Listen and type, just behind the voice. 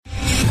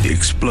the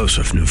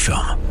explosive new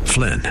film,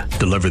 Flynn,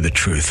 Deliver the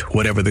Truth,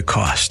 Whatever the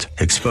Cost,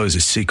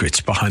 exposes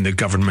secrets behind the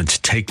government's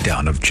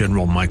takedown of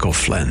General Michael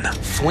Flynn.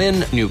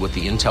 Flynn knew what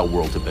the intel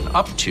world had been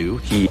up to.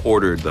 He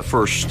ordered the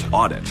first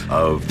audit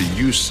of the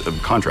use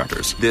of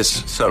contractors.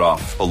 This set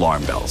off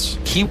alarm bells.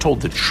 He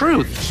told the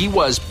truth. He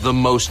was the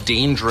most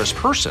dangerous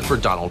person for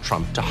Donald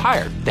Trump to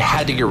hire. They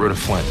had to get rid of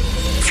Flynn.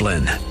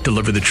 Flynn,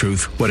 Deliver the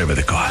Truth, Whatever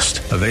the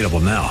Cost. Available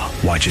now.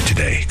 Watch it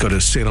today. Go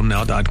to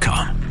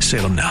salemnow.com.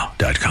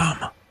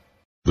 salemnow.com.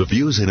 The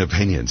views and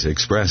opinions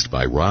expressed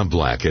by Rob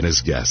Black and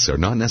his guests are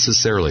not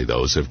necessarily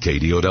those of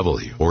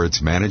KDOW or its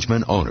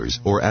management, owners,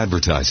 or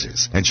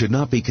advertisers, and should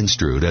not be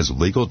construed as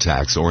legal,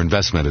 tax, or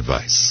investment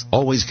advice.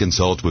 Always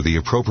consult with the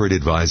appropriate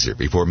advisor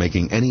before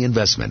making any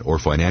investment or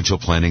financial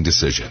planning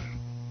decision.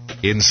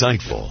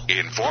 Insightful,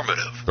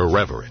 informative,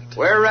 irreverent.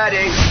 We're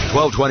ready.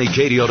 1220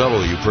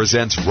 KDOW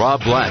presents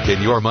Rob Black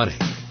and Your Money,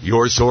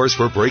 your source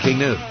for breaking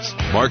news,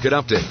 market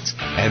updates,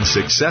 and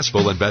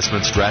successful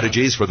investment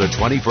strategies for the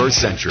 21st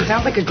century.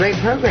 Sounds like a great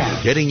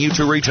program. Getting you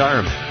to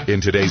retirement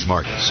in today's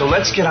market. So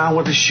let's get on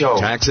with the show.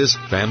 Taxes,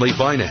 family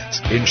finance,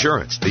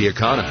 insurance, the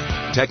economy,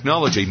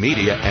 technology,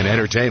 media, and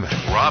entertainment.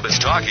 Rob is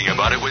talking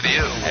about it with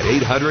you at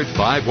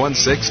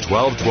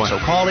 800-516-1220. So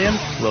call in,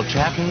 we'll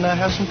chat and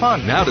have some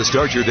fun. Now to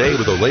start your day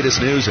with the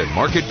latest news and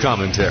market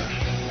commentary.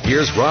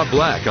 Here's Rob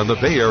Black on the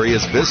Bay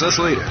Area's business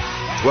leader,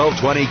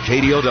 1220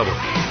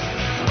 KDOW.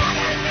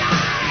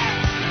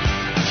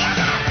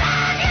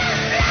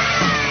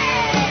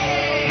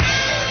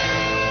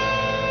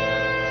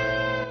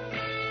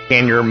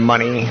 And your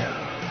money.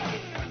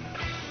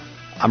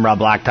 I'm Rob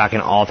Black, talking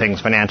all things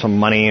financial,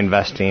 money,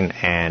 investing,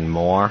 and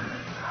more.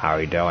 How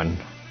are you doing?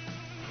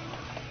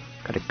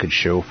 Got a good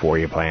show for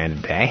you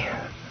planned today.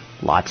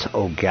 Lots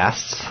of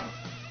guests,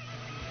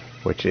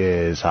 which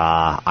is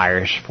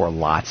Irish for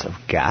lots of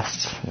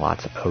guests.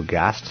 Lots of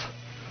guests.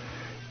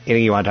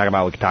 Anything you want to talk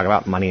about, we can talk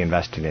about. Money,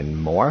 investing,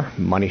 and more.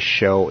 Money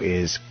show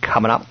is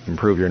coming up.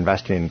 Improve your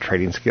investing and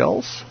trading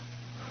skills.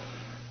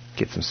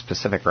 Get some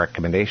specific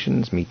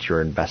recommendations, meet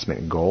your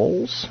investment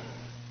goals.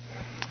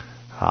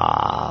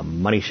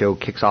 Money Show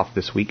kicks off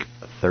this week,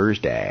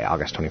 Thursday,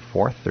 August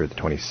 24th through the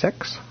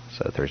 26th.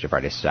 So Thursday,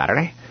 Friday,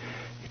 Saturday.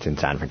 It's in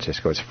San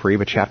Francisco. It's free,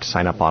 but you have to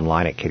sign up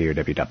online at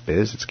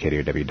kdow.biz. It's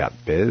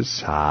kdow.biz.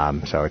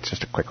 So it's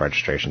just a quick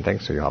registration thing.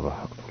 So you'll have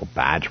a little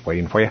badge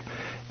waiting for you.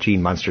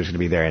 Gene Munster's going to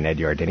be there and Ed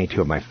Yardeni,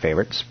 two of my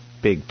favorites.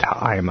 Big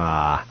time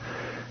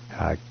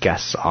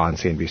guests on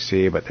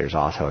CNBC, but there's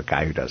also a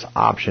guy who does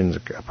options, a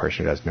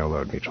person who does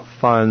no-load mutual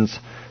funds,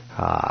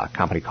 a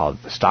company called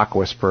The Stock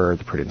Whisperer,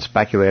 The Prudent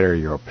Speculator,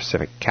 Euro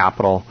Pacific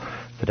Capital,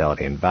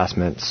 Fidelity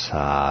Investments,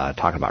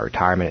 talking about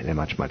retirement and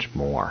much, much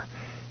more.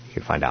 You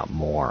can find out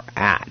more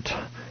at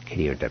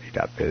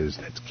kdow.biz.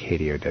 That's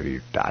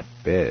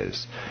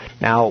kdow.biz.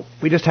 Now,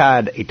 we just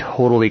had a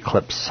total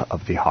eclipse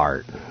of the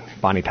heart.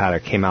 Bonnie Tyler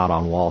came out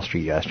on Wall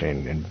Street yesterday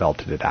and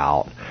belted it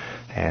out.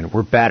 And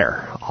we're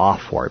better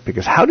off for it,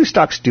 because how do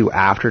stocks do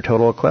after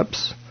total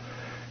eclipse?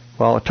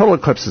 Well, a total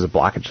eclipse is a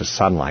blockage of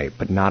sunlight,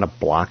 but not a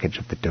blockage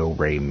of the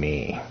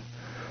do-re-mi.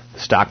 The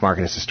stock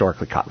market has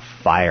historically caught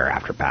fire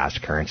after past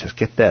occurrences.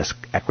 Get this,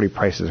 equity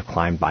prices have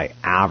climbed by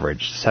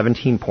average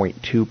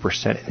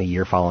 17.2% in the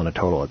year following a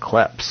total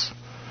eclipse.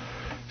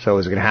 So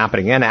is it going to happen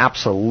again?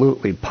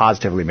 Absolutely,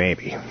 positively,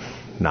 maybe.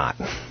 Not.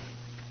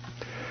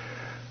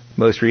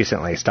 Most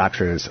recently,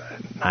 stocks rose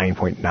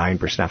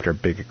 9.9% after a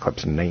big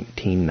eclipse in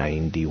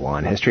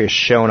 1991. History has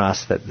shown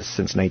us that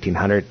since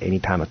 1900, any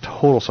time a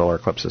total solar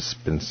eclipse has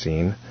been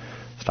seen,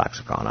 stocks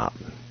have gone up.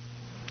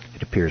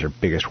 It appears our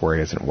biggest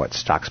worry isn't what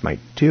stocks might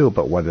do,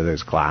 but whether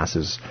those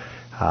glasses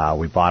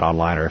we bought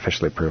online are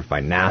officially approved by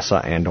NASA,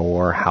 and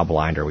or how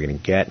blind are we going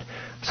to get. I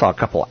saw a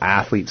couple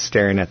athletes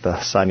staring at the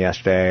sun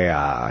yesterday.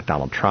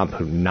 Donald Trump,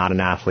 who's not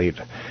an athlete,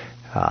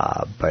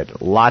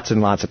 but lots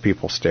and lots of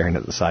people staring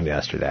at the sun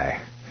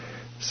yesterday.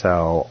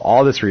 So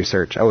all this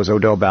research, it was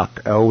Odell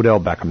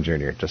Beckham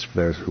Jr., just for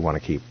those who want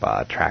to keep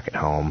track at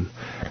home.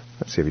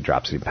 Let's see if he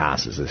drops any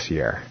passes this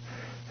year.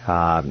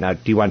 Now, do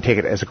you want to take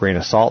it as a grain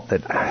of salt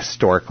that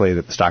historically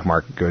that the stock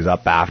market goes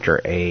up after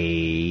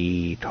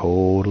a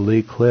total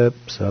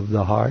eclipse of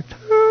the heart?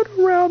 Turn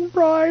around,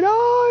 bright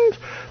eyes.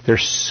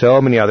 There's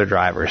so many other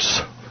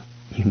drivers.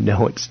 You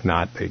know it's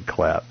not the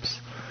eclipse.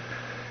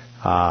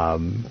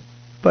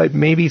 But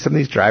maybe some of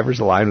these drivers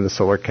align with the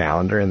solar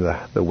calendar, and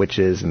the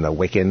witches and the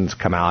Wiccans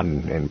come out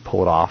and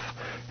pull it off,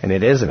 and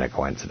it isn't a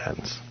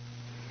coincidence.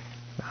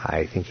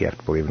 I think you have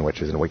to believe in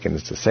witches and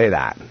Wiccans to say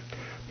that.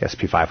 The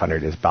S&P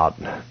 500 is about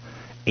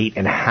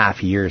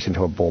 8.5 years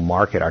into a bull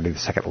market, already the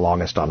second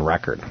longest on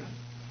record. And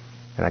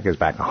that goes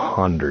back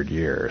 100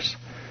 years.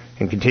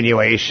 In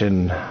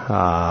continuation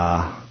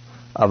of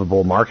a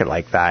bull market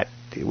like that,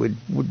 it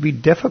would be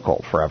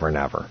difficult forever and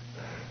ever.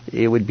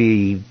 It would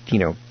be,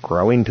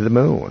 growing to the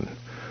moon.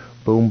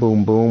 Boom,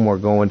 boom, boom, we're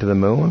going to the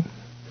moon.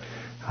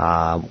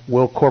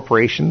 Will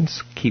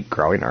corporations keep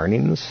growing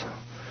earnings?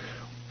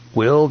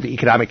 Will the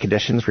economic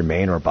conditions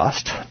remain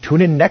robust?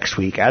 Tune in next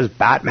week as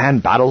Batman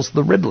battles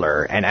the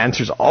Riddler and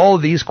answers all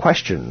of these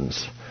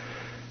questions.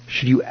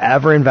 Should you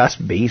ever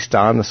invest based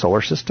on the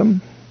solar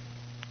system?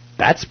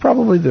 That's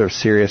probably the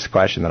serious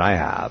question that I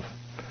have.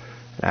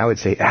 And I would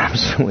say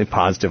absolutely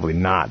positively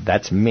not.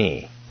 That's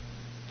me.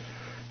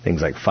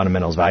 Things like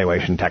fundamentals,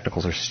 valuation,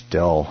 technicals are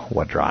still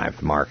what drive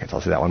the markets.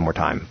 I'll say that one more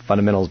time.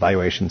 Fundamentals,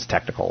 valuations,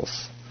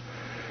 technicals.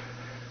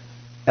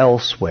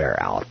 Elsewhere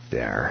out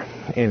there,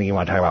 anything you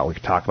want to talk about, we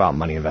could talk about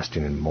money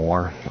investing and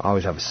more. I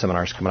always have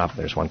seminars coming up.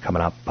 There's one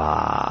coming up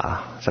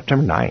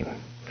September 9,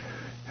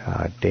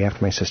 day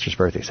after my sister's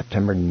birthday,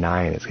 September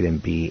 9. It's going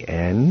to be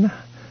in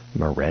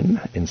Marin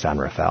in San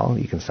Rafael.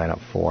 You can sign up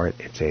for it.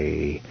 It's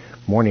a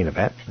morning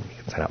event. You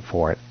can sign up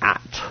for it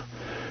at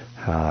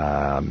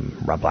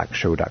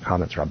robblackshow.com.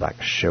 That's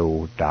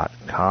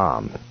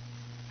robblackshow.com.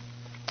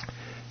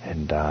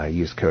 And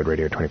use code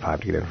radio25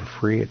 to get in for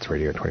free. It's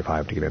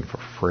radio25 to get in for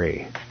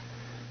free.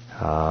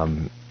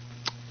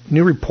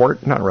 New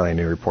report, not really a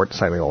new report,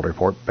 slightly old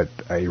report, but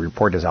a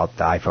report is out.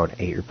 The iPhone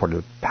 8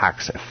 reported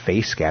packs a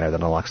face scanner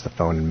that unlocks the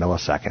phone in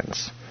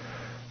milliseconds.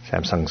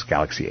 Samsung's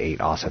Galaxy 8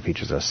 also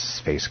features a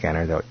face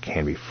scanner, though it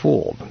can be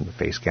fooled. The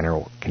face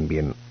scanner can be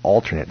an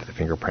alternate to the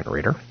fingerprint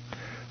reader.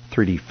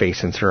 3D face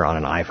sensor on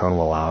an iPhone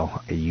will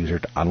allow a user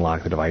to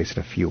unlock the device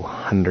in a few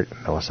hundred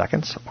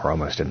milliseconds, or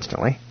almost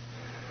instantly.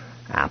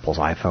 Apple's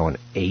iPhone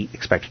 8,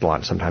 expected to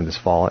launch sometime this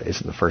fall,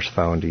 isn't the first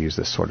phone to use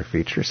this sort of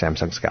feature.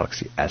 Samsung's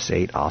Galaxy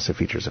S8 also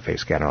features a face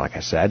scanner, like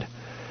I said.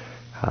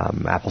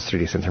 Apple's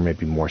 3D sensor may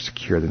be more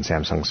secure than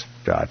Samsung's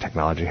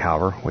technology,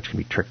 however, which can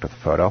be tricked with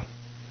a photo.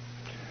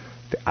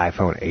 The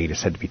iPhone 8 is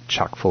said to be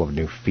chock full of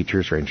new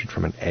features, ranging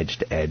from an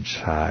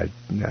edge-to-edge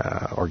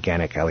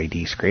organic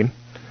LED screen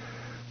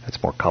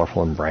that's more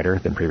colorful and brighter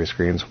than previous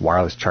screens,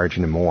 wireless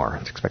charging, and more.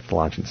 It's expected to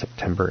launch in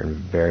September in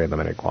very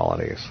limited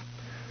quantities.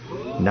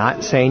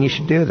 Not saying you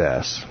should do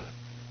this,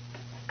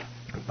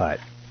 but,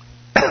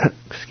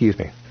 excuse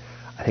me,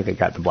 I think I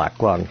got the black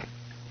lung.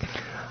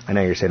 I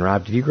know you're saying,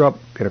 Rob, did you grow up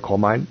in a coal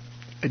mine?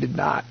 I did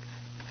not.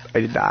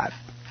 I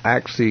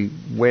actually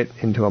went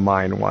into a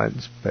mine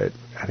once, but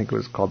I think it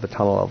was called the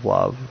Tunnel of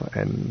Love,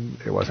 and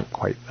it wasn't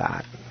quite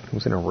that. It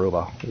was in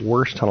Aruba.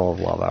 Worst tunnel of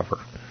love ever.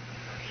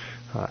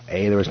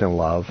 A, there was no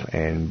love,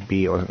 and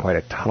B, it wasn't quite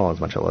a tunnel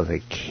as much as it was a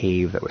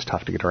cave that was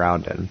tough to get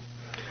around in.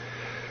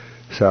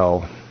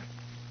 So,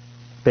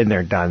 been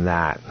there, done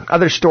that.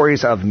 Other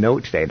stories of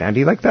note today. Now, do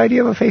you like the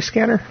idea of a face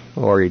scanner?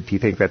 Or do you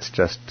think that's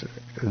just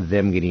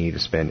them getting you to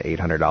spend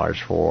 $800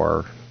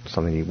 for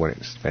something you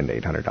wouldn't spend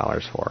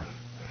 $800 for?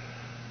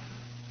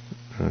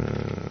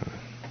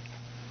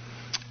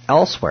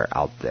 Elsewhere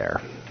out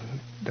there,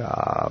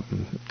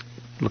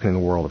 looking in the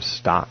world of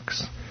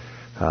stocks,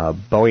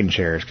 Boeing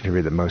shares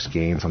contributed the most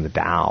gains on the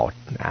Dow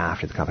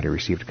after the company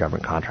received a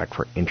government contract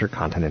for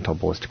intercontinental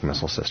ballistic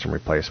missile system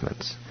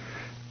replacements.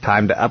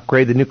 Time to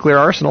upgrade the nuclear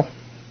arsenal.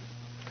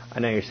 I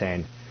know you're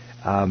saying,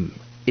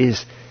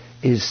 is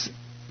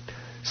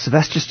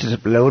Sylvester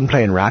Stallone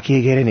playing Rocky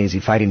again, and is he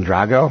fighting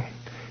Drago?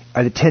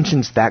 Are the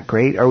tensions that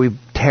great? Are we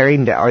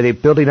tearing down? Are they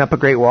building up a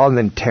great wall and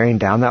then tearing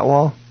down that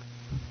wall?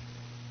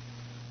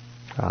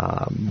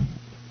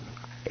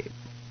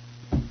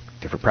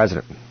 Different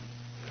president.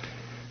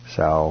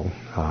 So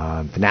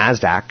the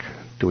NASDAQ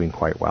doing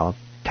quite well.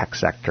 Tech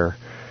sector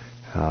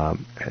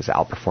has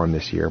outperformed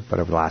this year, but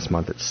over the last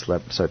month it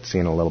slipped, so it's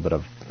seeing a little bit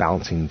of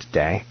bouncing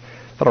today.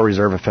 Federal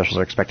Reserve officials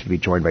are expected to be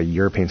joined by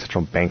European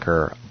Central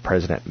Banker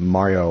President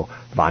Mario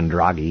Van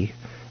Draghi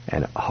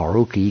and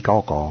Haruki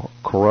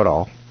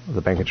Kuroda,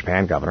 the Bank of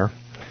Japan governor.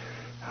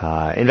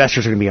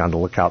 Investors are going to be on the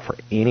lookout for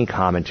any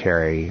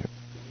commentary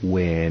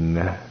when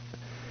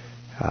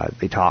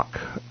they talk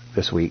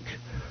this week.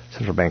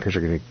 Central bankers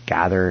are going to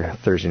gather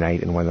Thursday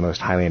night in one of the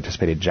most highly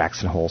anticipated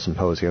Jackson Hole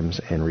symposiums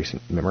in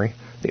recent memory.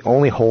 The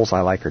only holes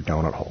I like are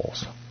donut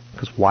holes,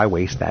 because why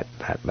waste that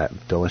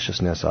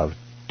deliciousness of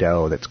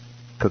dough that's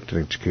cooked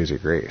in jacuzzi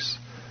grease?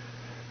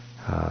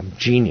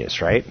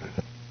 Genius, right?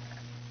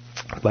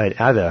 But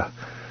at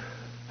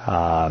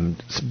the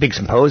big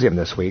symposium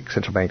this week,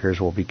 central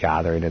bankers will be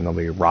gathering and they'll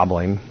be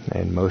wobbling,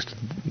 and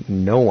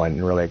no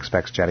one really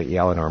expects Janet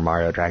Yellen or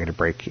Mario Draghi to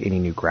break any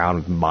new ground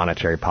with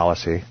monetary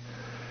policy.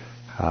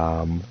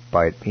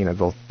 But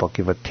they'll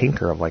give a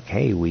tinker of like,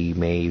 hey, we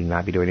may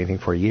not be doing anything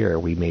for a year.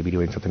 We may be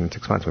doing something in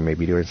 6 months. We may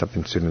be doing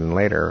something sooner than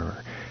later.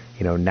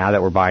 Now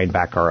that we're buying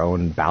back our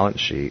own balance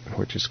sheet,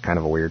 which is kind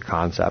of a weird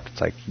concept.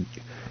 It's like,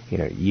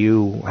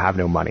 you have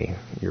no money.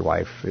 Your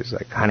wife is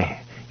like, honey,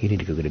 you need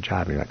to go get a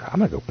job. And you're like, I'm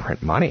going to go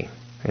print money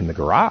in the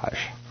garage.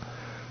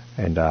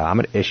 And I'm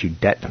going to issue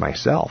debt to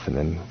myself. And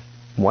then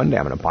one day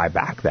I'm going to buy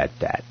back that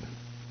debt.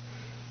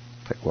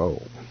 It's like,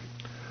 whoa.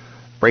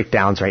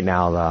 Breakdowns right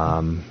now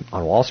on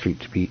Wall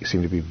Street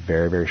seem to be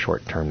very, very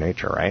short-term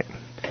nature, right?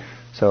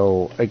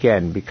 So,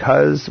 again,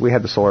 because we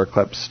had the solar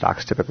eclipse,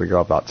 stocks typically go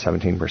about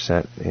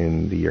 17%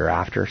 in the year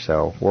after,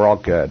 so we're all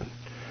good.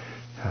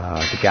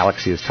 The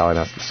galaxy is telling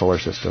us, the solar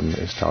system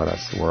is telling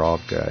us we're all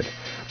good.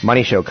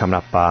 Money Show coming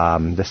up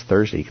this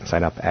Thursday. You can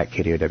sign up at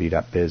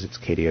kdow.biz. It's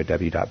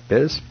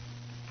kdow.biz.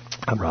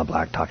 I'm Rob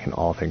Black, talking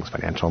all things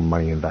financial,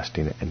 money,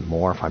 investing, and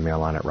more. Find me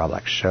online at Rob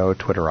Black Show,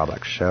 Twitter, Rob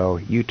Black Show,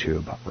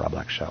 YouTube, Rob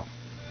Black Show.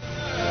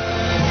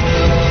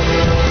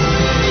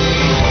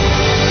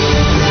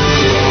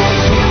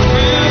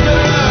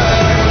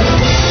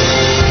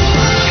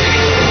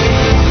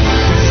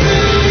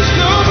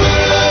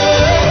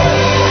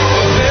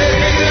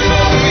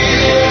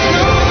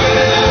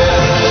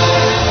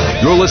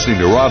 listening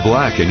to Rob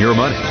Black and Your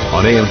Money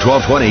on AM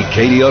 1220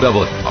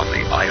 KDOW on the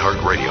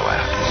iHeartRadio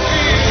app.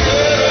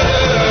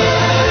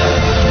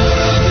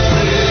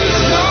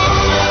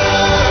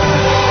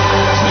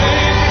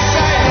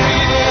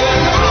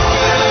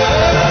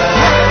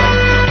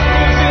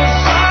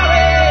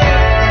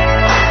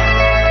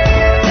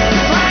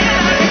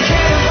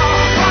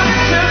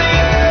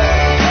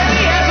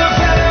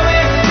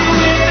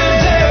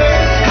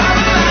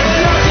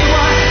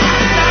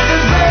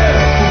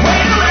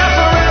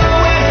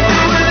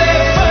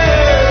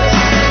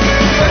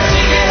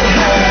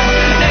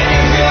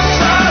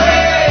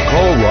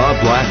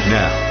 Black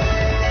now.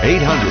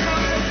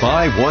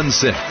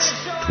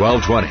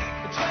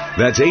 800-516-1220.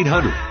 That's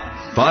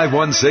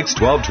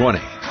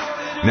 800-516-1220.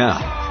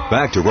 Now,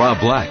 back to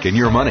Rob Black and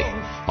Your Money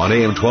on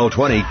AM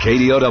 1220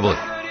 KDOW.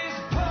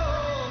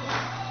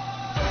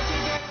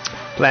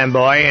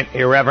 Flamboyant,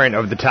 irreverent,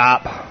 over the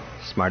top,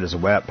 smart as a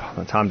whip.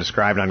 That's how I'm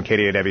described on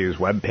KDOW's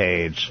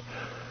webpage,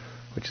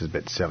 which is a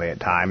bit silly at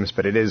times,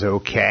 but it is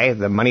okay.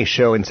 The Money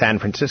Show in San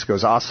Francisco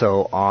is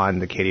also on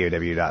the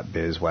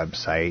KDOW.biz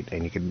website,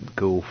 and you can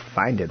go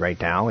find it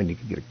right now, and you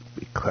can get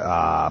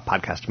a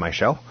podcast of my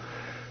show.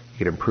 You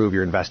can improve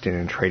your investing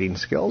and trading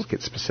skills,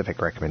 get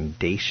specific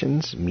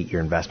recommendations, meet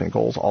your investment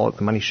goals, all at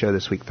the Money Show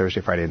this week,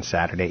 Thursday, Friday, and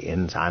Saturday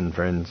in San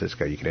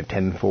Francisco. You can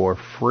attend for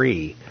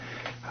free.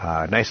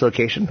 Nice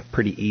location,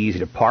 pretty easy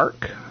to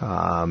park.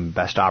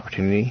 Best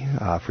opportunity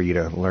for you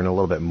to learn a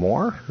little bit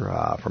more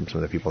from some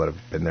of the people that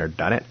have been there,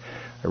 done it.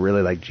 I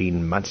really like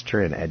Gene Munster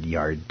and Ed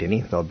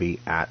Yardini. They'll be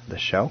at the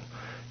show.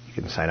 You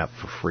can sign up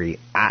for free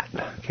at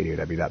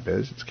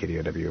KDOW.biz. It's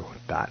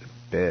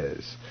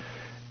KDOW.biz.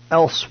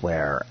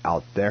 Elsewhere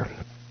out there,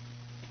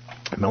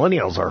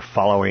 millennials are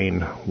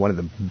following one of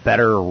the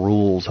better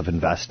rules of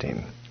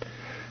investing.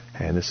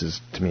 And this is,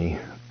 to me,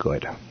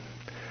 good.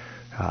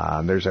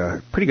 There's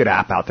a pretty good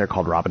app out there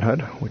called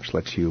Robinhood, which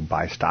lets you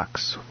buy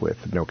stocks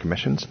with no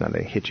commissions. Now,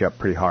 they hit you up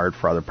pretty hard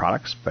for other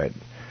products, but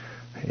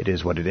it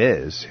is what it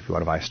is. If you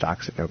want to buy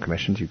stocks at no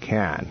commissions, you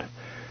can.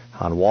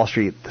 On Wall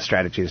Street, the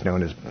strategy is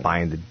known as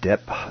buying the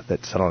dip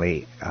that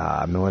suddenly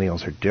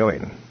millennials are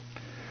doing.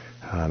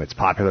 It's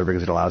popular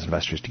because it allows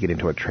investors to get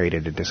into a trade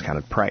at a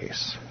discounted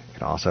price. It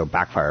can also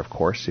backfire, of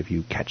course, if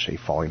you catch a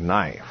falling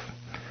knife.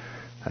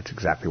 That's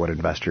exactly what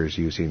investors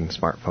using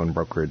smartphone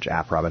brokerage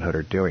app Robinhood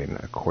are doing,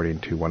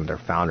 according to one of their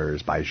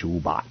founders, Baiju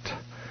Bhatt.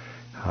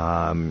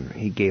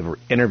 He gave an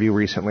interview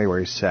recently where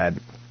he said,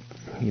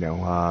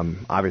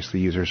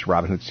 obviously users of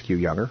Robinhood skew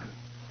younger,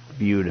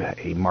 viewed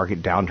a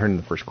market downturn in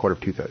the first quarter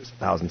of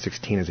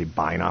 2016 as a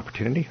buying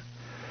opportunity.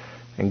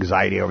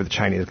 Anxiety over the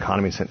Chinese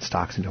economy sent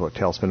stocks into a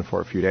tailspin for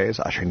a few days,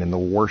 ushering in the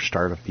worst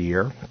start of the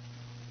year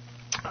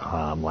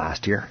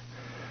last year.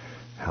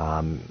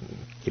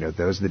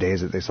 Those are the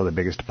days that they saw the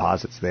biggest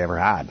deposits they ever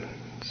had.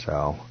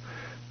 So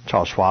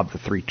Charles Schwab, the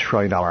 $3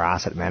 trillion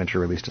asset manager,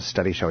 released a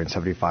study showing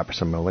 75%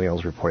 of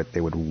millennials report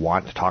they would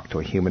want to talk to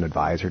a human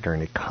advisor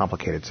during a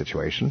complicated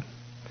situation.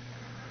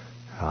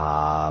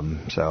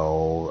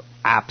 So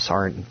apps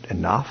aren't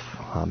enough.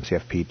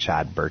 CFP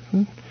Chad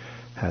Burton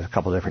has a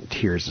couple different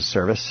tiers of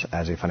service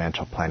as a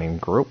financial planning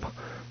group.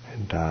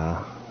 And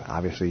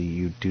obviously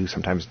you do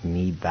sometimes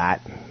need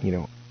that,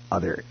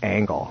 other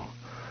angle.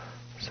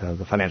 So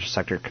the financial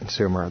sector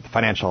consumer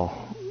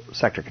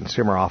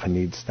often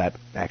needs that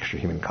extra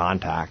human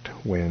contact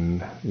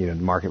when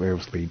market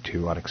moves lead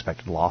to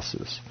unexpected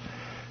losses.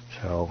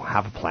 So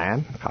have a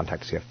plan.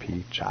 Contact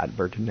CFP Chad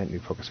Burton at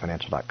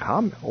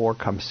newfocusfinancial.com or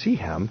come see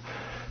him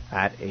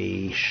at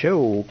a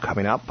show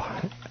coming up,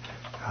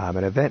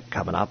 an event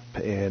coming up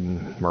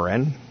in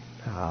Marin,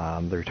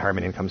 the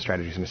Retirement Income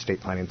Strategies and Estate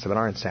Planning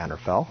Seminar in San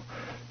Rafael,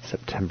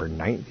 September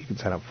 9th. You can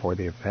sign up for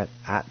the event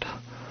at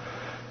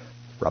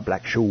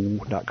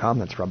RobBlackShow.com.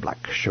 That's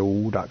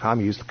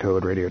RobBlackShow.com. Use the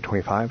code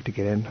Radio25 to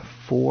get in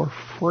for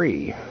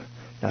free.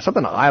 Now,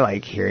 something I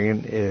like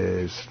hearing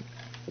is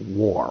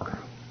war.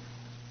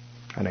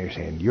 I know you're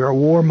saying, you're a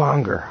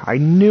warmonger. I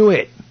knew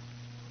it.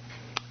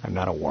 I'm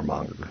not a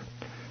warmonger.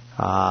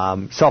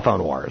 Cell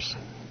phone wars.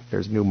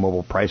 There's a new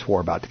mobile price war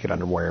about to get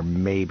underway,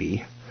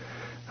 maybe.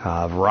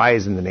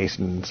 Verizon, the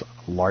nation's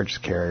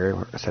largest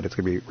carrier, said it's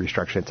going to be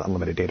restructuring its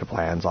unlimited data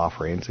plans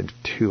offerings into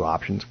two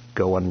options,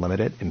 Go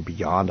Unlimited and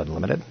Beyond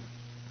Unlimited.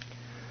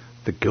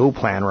 The Go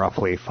plan,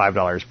 roughly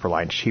 $5 per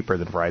line cheaper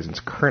than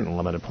Verizon's current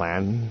unlimited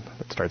plan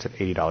that starts at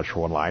 $80 for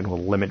one line, will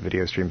limit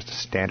video streams to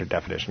standard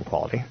definition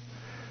quality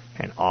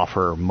and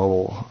offer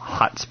mobile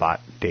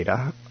hotspot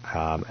data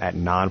at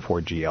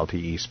non-4G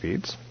LTE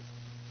speeds.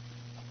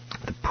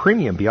 The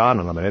premium Beyond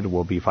Unlimited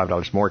will be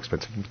 $5 more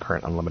expensive than the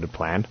current unlimited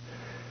plan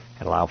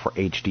and allow for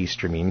HD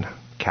streaming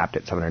capped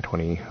at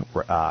 720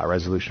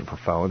 resolution for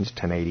phones,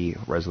 1080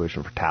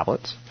 resolution for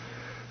tablets,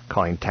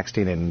 calling,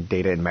 texting, and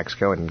data in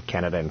Mexico and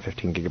Canada, and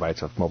 15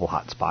 gigabytes of mobile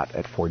hotspot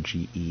at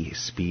 4GE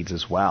speeds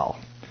as well.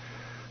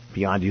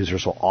 Beyond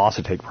users will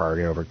also take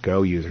priority over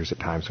Go users at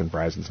times when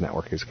Verizon's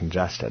network is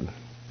congested.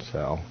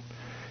 So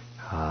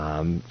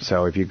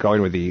if you're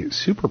going with the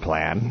super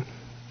plan,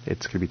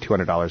 it's going to be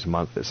 $200 a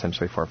month,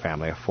 essentially for a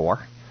family of four.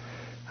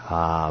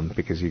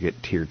 because you get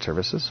tiered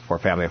services. For a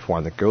family of 4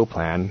 on the Go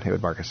plan, it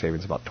would mark a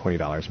savings of about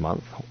 $20 a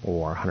month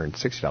or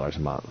 $160 a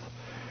month.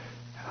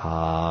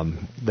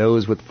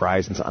 Those with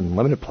Verizon's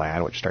Unlimited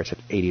plan, which starts at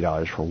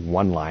 $80 for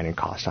one line and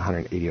costs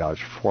 $180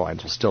 for 4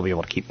 lines, will still be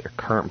able to keep their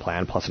current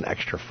plan plus an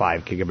extra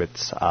 5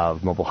 gigabits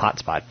of mobile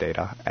hotspot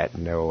data at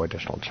no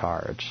additional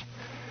charge.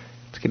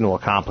 It's getting a little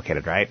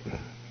complicated, right?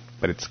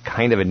 But it's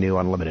kind of a new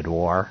unlimited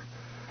war.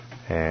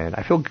 And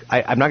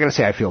I'm not going to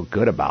say I feel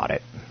good about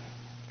it,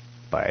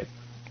 but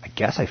I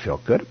guess I feel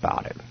good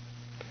about it.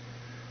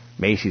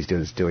 Macy's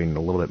is doing a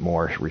little bit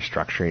more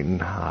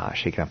restructuring,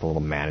 shaking up a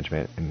little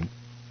management and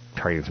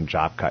targeting some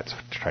job cuts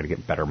to try to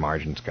get better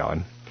margins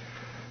going.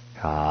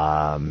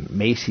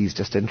 Macy's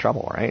just in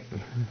trouble, right?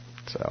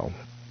 So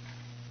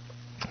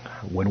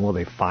when will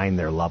they find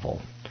their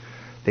level?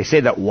 They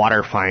say that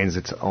water finds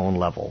its own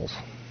levels.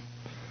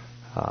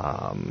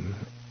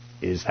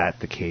 Is that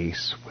the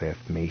case with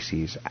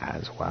Macy's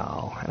as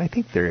well? And I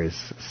think there is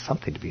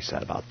something to be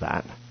said about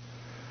that.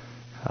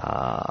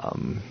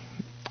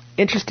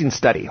 Interesting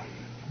study.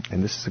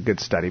 And this is a good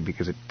study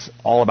because it's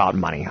all about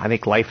money. I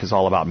think life is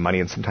all about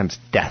money, and sometimes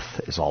death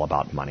is all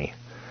about money.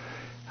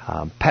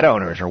 Pet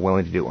owners are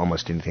willing to do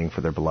almost anything for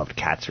their beloved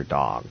cats or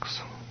dogs,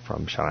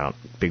 from shelling out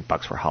big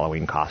bucks for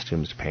Halloween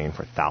costumes to paying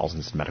for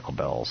thousands of medical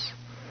bills.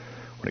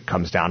 When it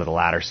comes down to the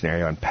latter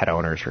scenario, and pet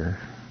owners are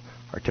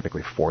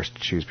typically forced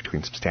to choose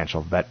between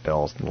substantial vet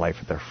bills and the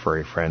life of their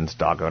furry friends,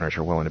 dog owners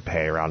are willing to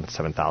pay around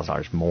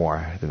 $7,000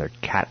 more than their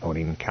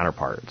cat-owning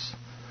counterparts.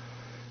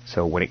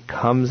 So when it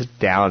comes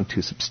down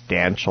to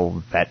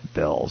substantial vet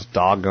bills,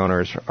 dog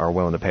owners are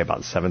willing to pay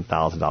about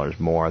 $7,000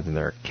 more than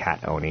their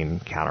cat-owning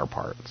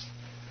counterparts.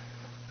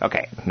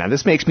 Okay, now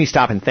this makes me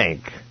stop and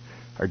think.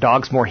 Are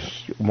dogs more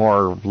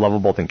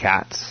lovable than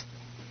cats?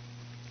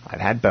 I've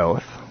had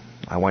both.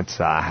 I once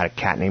had a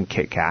cat named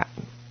Kit Kat.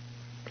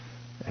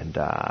 And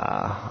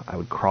I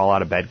would crawl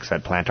out of bed because I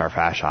had plantar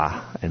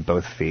fascia in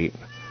both feet.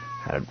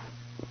 I'd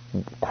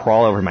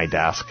crawl over my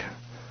desk.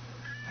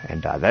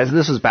 And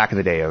this was back in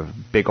the day of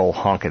big old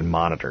honking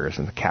monitors,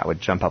 and the cat would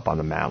jump up on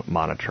the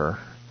monitor,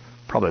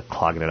 probably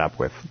clogging it up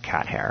with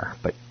cat hair.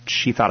 But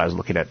she thought I was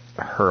looking at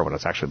her when I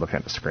was actually looking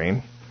at the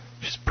screen.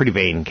 She's a pretty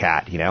vain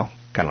cat, you know,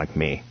 kind of like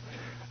me.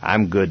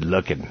 I'm good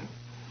looking.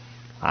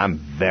 I'm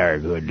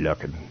very good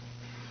looking.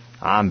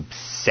 I'm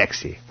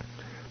sexy.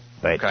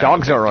 But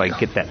dogs don't really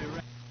get that.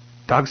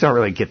 Dogs don't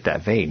really get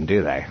that vain,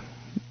 do they?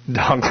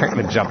 Dogs aren't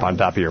going to jump on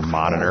top of your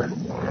monitor.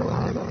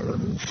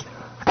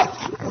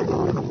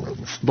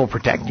 They'll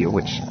protect you,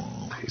 which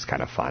is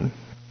kind of fun.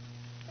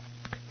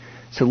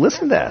 So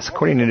listen to this.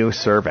 According to a new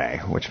survey,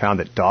 which found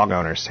that dog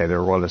owners say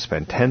they're willing to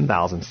spend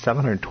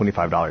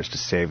 $10,725 to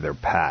save their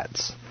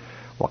pets,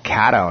 while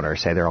cat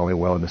owners say they're only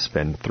willing to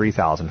spend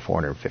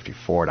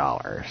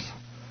 $3,454.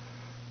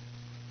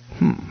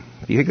 Do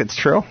you think that's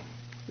true? It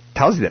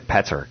tells you that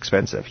pets are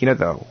expensive. You know,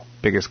 the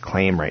biggest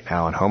claim right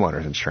now on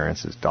homeowners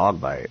insurance is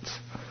dog bites.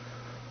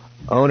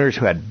 Owners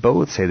who had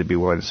both say they'd be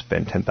willing to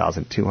spend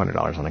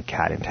 $10,200 on a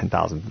cat and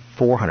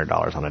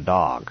 $10,400 on a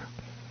dog.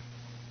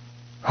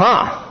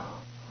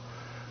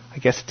 I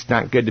guess it's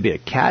not good to be a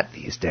cat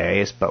these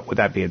days, but with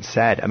that being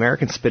said,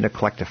 Americans spend a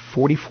collective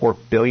 $44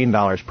 billion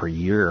per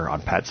year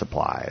on pet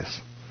supplies.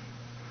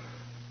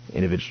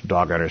 Individual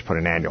dog owners put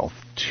an annual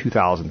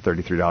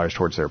 $2,033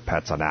 towards their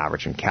pets on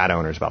average, and cat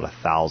owners about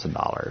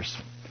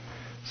 $1,000.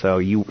 So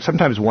you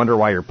sometimes wonder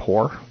why you're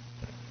poor.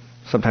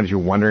 Sometimes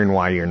you're wondering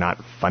why you're not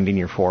funding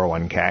your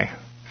 401k,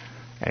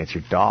 and it's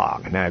your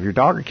dog. Now, if your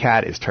dog or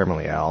cat is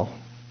terminally ill,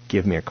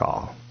 give me a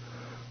call.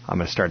 I'm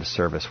going to start a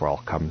service where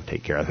I'll come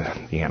take care of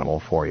the animal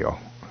for you.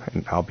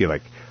 And I'll be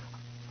like,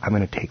 I'm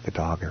going to take the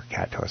dog or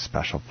cat to a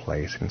special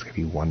place, and it's going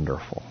to be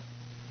wonderful.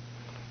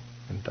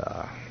 And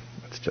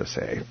let's just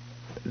say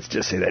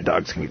that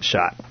dog's going to get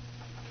shot,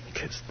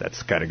 because that's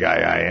the kind of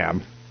guy I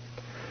am.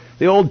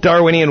 The old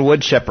Darwinian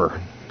wood chipper,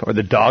 or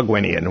the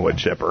Dogwinian wood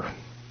chipper.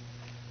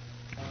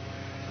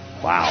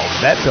 Wow,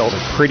 vet bills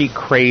are pretty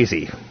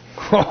crazy.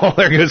 Oh,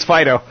 there goes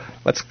Fido.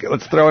 Let's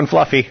throw in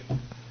Fluffy.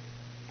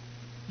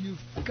 You've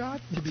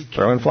got to be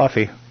throw in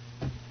Fluffy.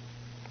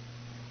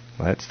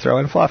 Let's throw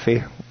in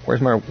Fluffy.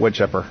 Where's my wood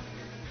chipper?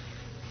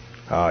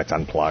 Oh, it's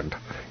unplugged.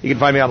 You can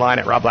find me online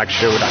at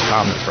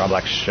robblackshow.com. That's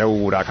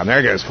robblackshow.com.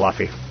 There goes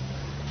Fluffy.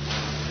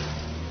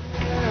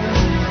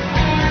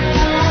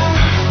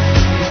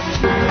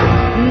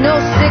 No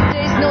sick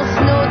days, no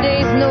snow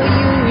days, no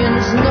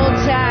unions, no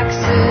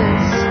taxes.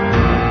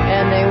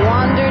 And they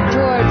wandered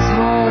towards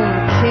home,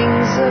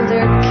 kings of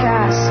their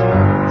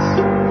castles.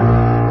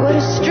 What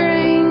a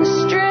strange,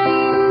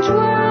 strange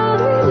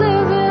world we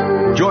live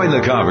in. Join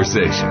the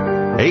conversation.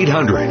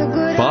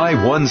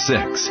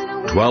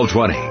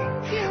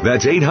 800-516-1220.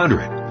 That's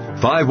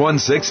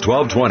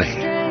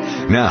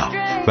 800-516-1220. Now,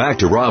 back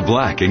to Rob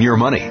Black and Your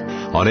Money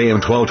on AM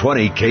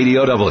 1220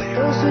 KDOW.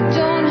 Those who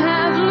don't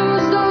have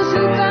lose, those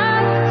who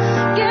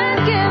got get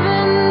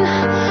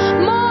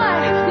given more.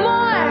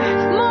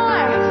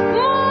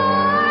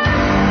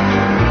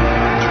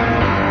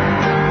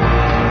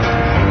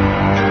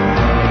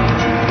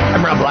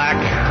 I'm Rob Black,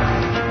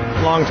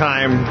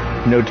 long-time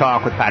No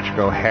Talk with Patrick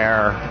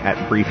O'Hare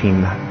at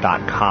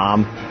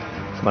Briefing.com.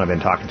 Someone I've been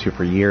talking to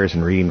for years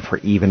and reading for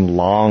even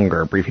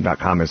longer.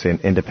 Briefing.com is an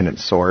independent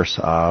source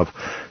of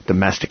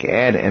domestic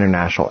and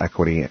international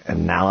equity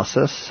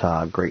analysis.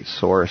 Great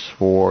source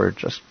for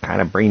just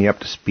kind of bringing you up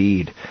to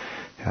speed.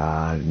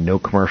 No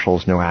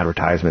commercials, no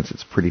advertisements.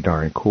 It's pretty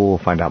darn cool.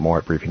 Find out more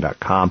at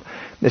Briefing.com.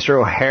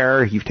 Mr.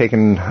 O'Hare, you've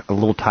taken a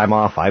little time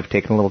off. I've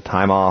taken a little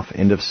time off.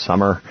 End of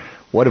summer.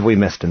 What have we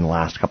missed in the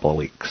last couple of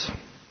weeks?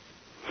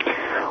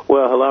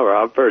 Well, hello,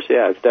 Rob. First,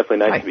 it's definitely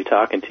nice to be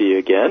talking to you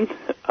again.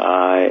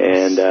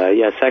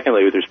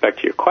 Secondly, with respect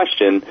to your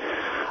question,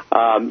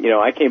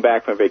 I came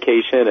back from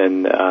vacation,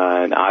 and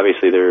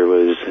obviously there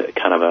was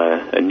kind of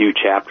a new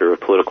chapter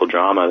of political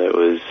drama that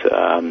was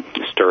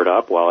stirred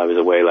up while I was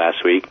away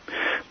last week.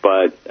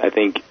 But I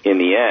think in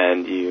the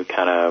end, you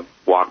kind of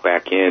walk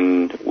back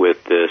in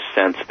with the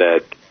sense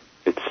that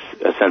it's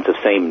a sense of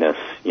sameness,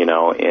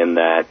 in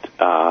that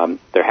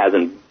there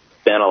hasn't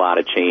been a lot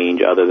of change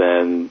other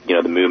than,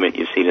 the movement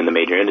you've seen in the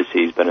major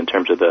indices. But in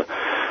terms of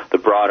the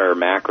broader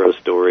macro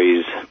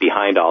stories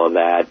behind all of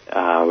that,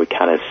 we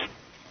kind of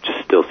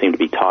just still seem to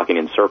be talking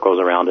in circles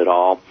around it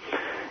all.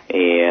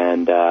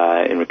 And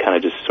we're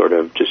kind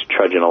of just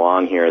trudging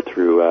along here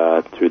through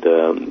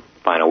the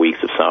final weeks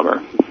of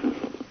summer.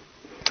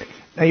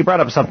 Now, you brought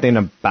up something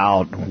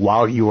about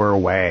while you were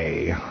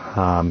away,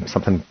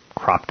 something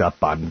cropped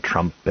up on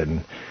Trump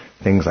and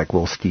things like,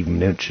 will Steve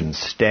Mnuchin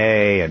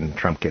stay? And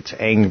Trump gets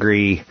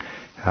angry.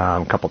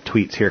 A couple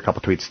tweets here, a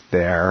couple tweets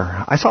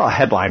there. I saw a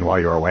headline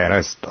while you were away, and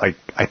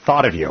I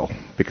thought of you,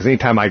 because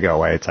anytime I go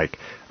away, it's like,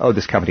 oh,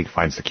 this company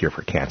finds the cure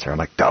for cancer. I'm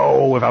like,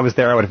 oh, if I was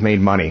there, I would have made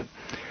money.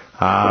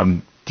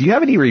 Do you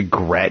have any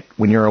regret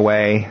when you're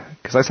away?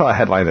 Because I saw a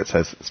headline that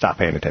says, stop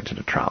paying attention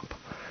to Trump.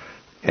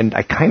 And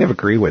I kind of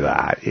agree with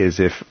that,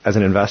 is if, as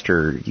an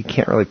investor, you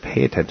can't really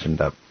pay attention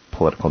to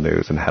political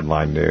news and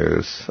headline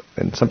news,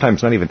 and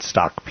sometimes not even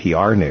stock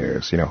PR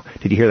news.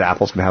 Did you hear that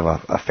Apple's going to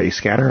have a face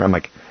scanner? I'm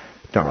like,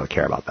 don't really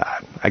care about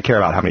that. I care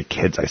about how many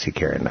kids I see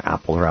carrying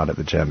apples around at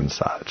the gym and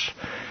such.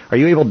 Are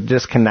you able to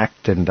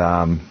disconnect and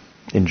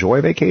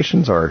enjoy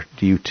vacations, or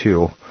do you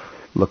too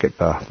look at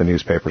the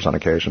newspapers on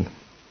occasion?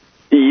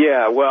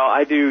 Yeah, well,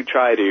 I do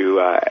try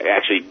to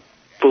actually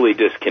fully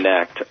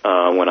disconnect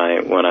when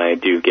I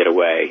do get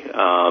away,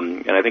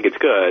 and I think it's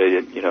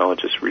good. It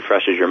just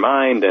refreshes your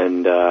mind,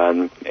 and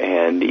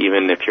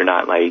even if you're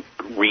not like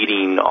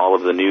reading all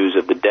of the news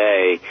of the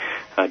day,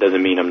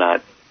 doesn't mean I'm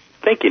not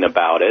thinking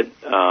about it.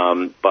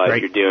 But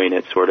right. You're doing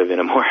it sort of in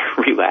a more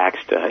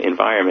relaxed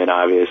environment,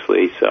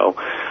 obviously. So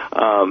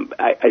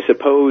I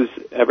suppose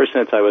ever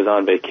since I was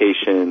on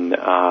vacation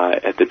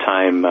at the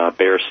time,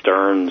 Bear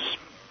Stearns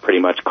pretty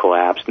much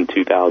collapsed in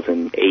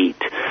 2008.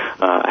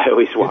 I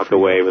always walk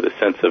away with a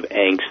sense of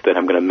angst that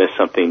I'm going to miss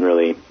something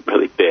really,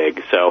 really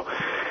big. So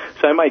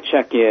I might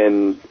check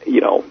in,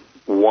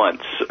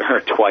 once or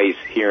twice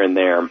here and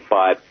there,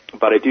 but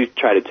I do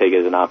try to take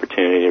it as an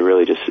opportunity to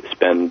really just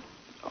spend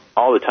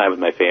all the time with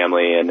my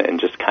family and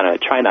just kind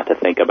of try not to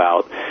think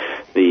about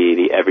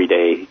the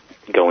everyday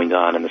goings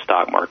on in the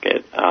stock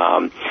market.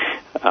 And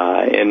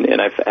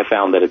I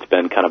found that it's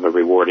been kind of a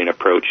rewarding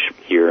approach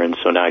here, and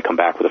so now I come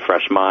back with a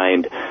fresh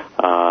mind,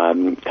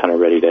 kind of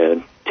ready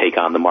to take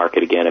on the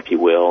market again, if you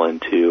will,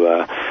 and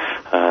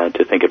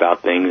to think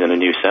about things in a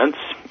new sense.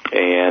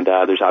 And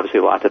there's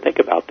obviously a lot to think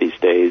about these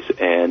days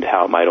and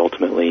how it might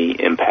ultimately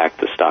impact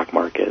the stock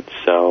market.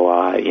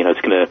 So,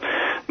 it's going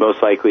to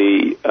most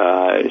likely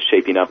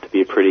shaping up to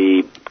be a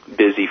pretty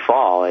busy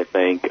fall, I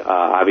think,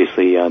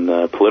 obviously on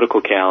the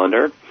political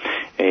calendar,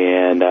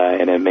 and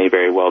it may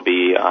very well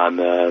be on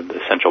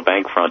the central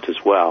bank front as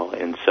well.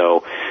 And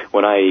so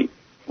when I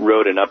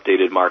wrote an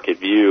updated market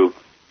view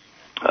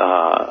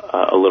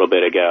a little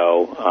bit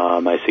ago,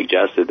 I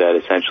suggested that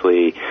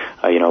essentially,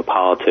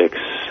 politics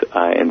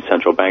and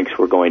central banks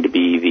were going to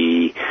be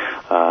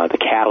the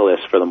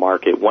catalyst for the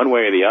market one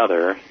way or the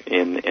other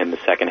in the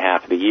second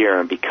half of the year.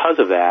 And because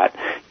of that,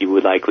 you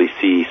would likely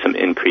see some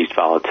increased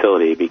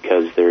volatility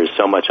because there's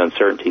so much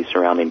uncertainty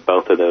surrounding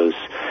both of those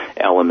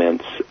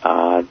elements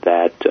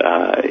that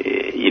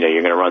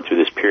you're going to run through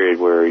this period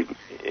where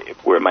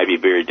it might be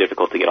very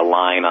difficult to get a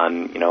line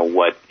on,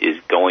 what is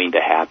going to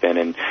happen.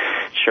 And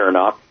sure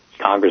enough,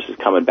 Congress is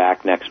coming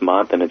back next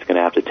month, and it's going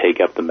to have to take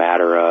up the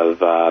matter of,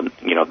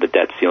 the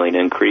debt ceiling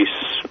increase,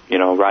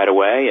 right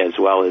away, as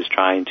well as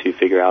trying to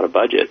figure out a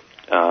budget.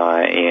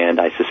 And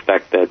I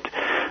suspect that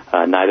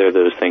neither of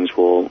those things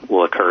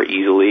will occur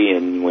easily,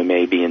 and we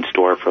may be in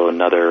store for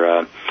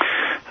another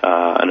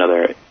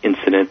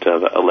incident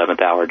of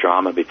 11th hour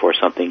drama before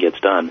something gets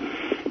done.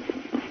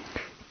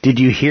 Did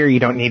you hear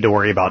you don't need to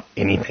worry about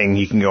anything?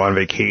 You can go on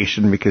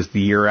vacation because the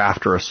year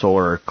after a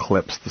solar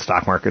eclipse, the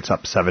stock market's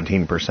up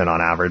 17%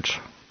 on average?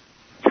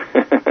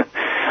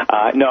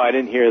 No, I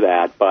didn't hear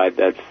that, but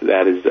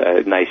that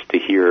is nice to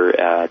hear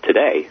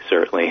today,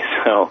 certainly.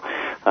 So,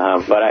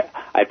 but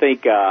I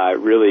think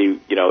really,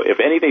 if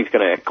anything's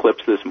going to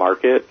eclipse this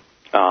market,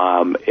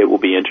 it will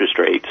be interest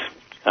rates.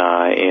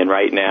 And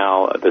right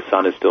now, the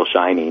sun is still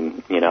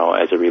shining,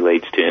 as it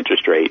relates to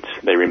interest rates.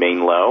 They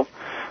remain low.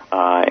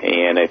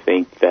 And I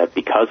think that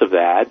because of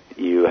that,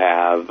 you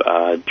have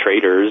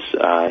traders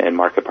and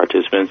market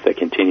participants that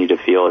continue to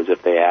feel as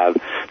if they have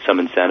some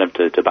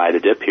incentive to buy the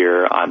dip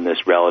here on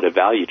this relative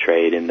value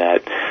trade, in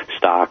that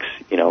stocks,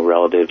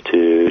 relative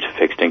to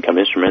fixed income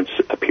instruments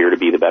appear to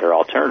be the better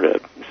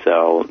alternative.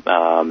 So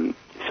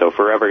if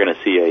we're ever going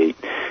to see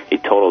a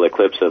total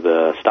eclipse of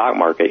the stock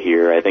market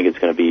here, I think it's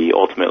going to be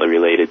ultimately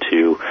related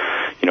to,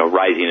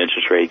 rising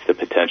interest rates that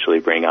potentially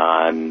bring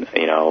on,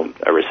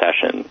 a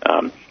recession.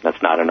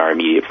 That's not in our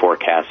immediate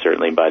forecast,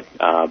 certainly, but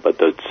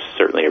that's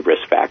certainly a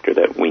risk factor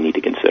that we need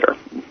to consider.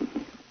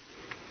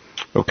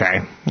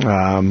 Okay.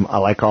 I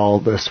like all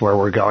this where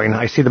we're going.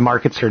 I see the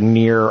markets are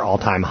near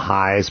all-time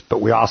highs,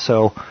 but we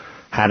also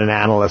had an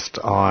analyst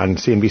on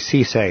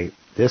CNBC say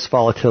this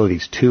volatility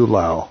is too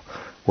low.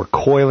 We're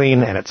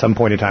coiling, and at some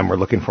point in time, we're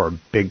looking for a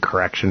big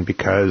correction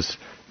because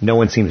no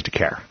one seems to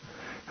care.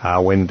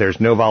 When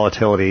there's no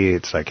volatility,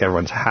 it's like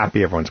everyone's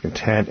happy, everyone's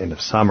content. End of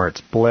summer, it's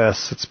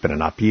bliss. It's been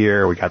an up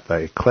year. We got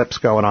the eclipse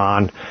going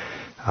on.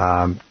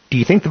 Do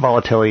you think the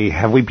volatility,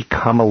 have we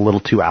become a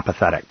little too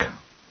apathetic?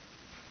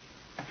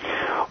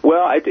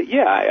 Well, I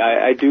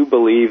do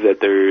believe that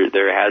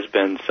there has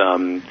been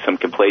some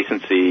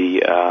complacency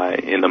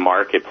in the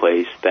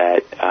marketplace,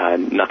 that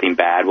nothing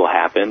bad will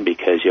happen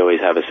because you always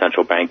have a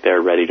central bank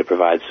there ready to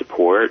provide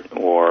support,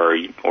 or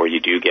you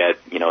do get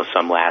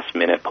some last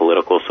minute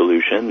political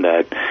solution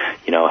that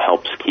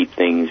helps keep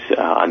things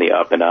on the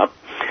up and up.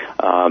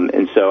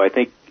 And so I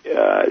think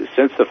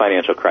since the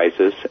financial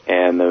crisis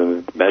and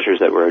the measures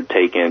that were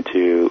taken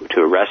to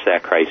arrest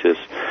that crisis,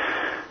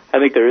 I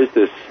think there is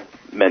this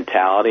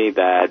mentality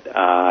that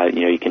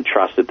you can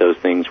trust that those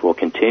things will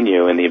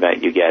continue in the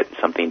event you get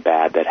something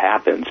bad that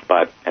happens.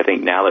 But I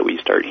think now that we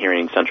start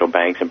hearing central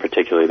banks, and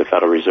particularly the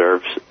Federal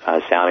Reserve,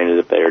 sounding as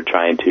if they're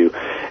trying to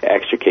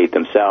extricate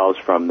themselves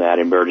from that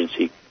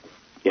emergency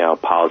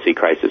policy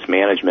crisis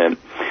management,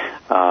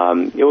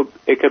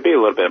 it could be a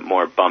little bit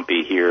more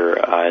bumpy here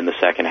in the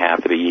second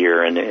half of the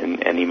year,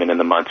 and even in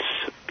the months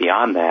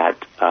beyond that,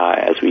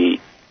 as we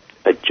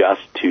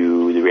adjust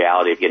to the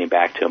reality of getting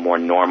back to a more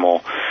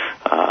normal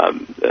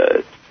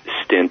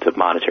stint of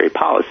monetary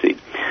policy.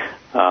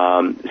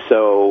 In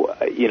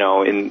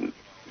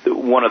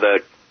one of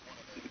the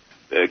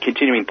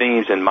continuing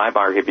themes in my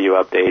market view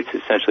updates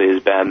essentially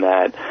has been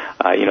that,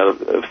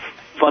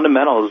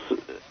 fundamentals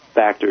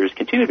factors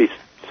continue to be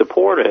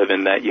supportive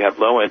in that you have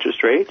low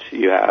interest rates,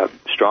 you have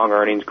strong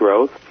earnings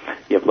growth,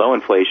 you have low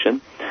inflation,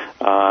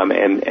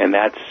 and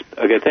that's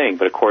a good thing.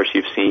 But of course,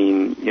 you've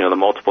seen the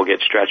multiple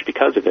get stretched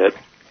because of it.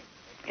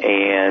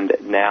 And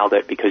now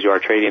that because you are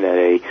trading at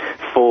a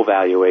full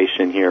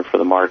valuation here for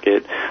the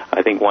market,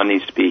 I think one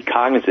needs to be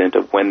cognizant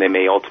of when they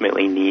may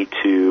ultimately need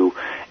to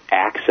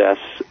access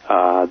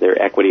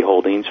their equity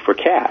holdings for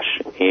cash.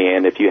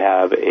 And if you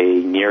have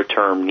a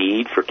near-term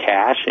need for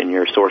cash and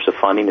your source of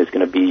funding is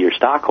going to be your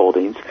stock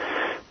holdings,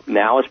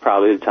 now is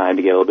probably the time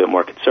to get a little bit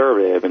more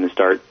conservative and to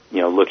start,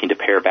 looking to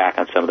pare back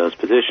on some of those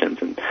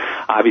positions. And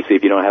obviously,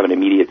 if you don't have an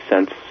immediate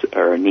sense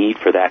or need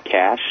for that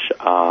cash,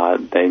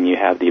 then you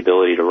have the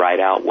ability to ride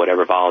out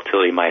whatever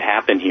volatility might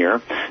happen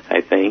here,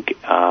 I think,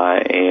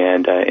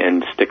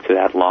 and stick to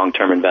that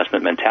long-term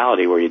investment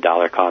mentality where you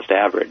dollar cost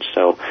average.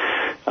 So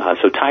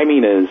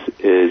timing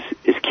is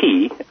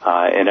key,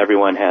 and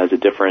everyone has a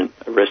different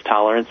risk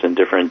tolerance and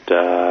different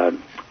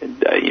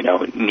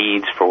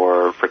needs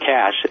for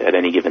cash at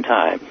any given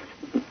time.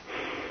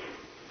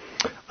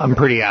 I'm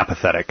pretty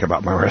apathetic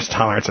about my risk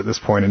tolerance at this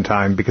point in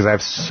time because I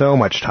have so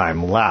much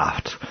time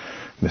left,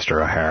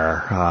 Mr.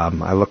 O'Hare.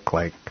 I look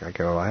like I'm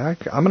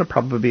going to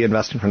probably be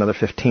investing for another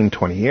 15,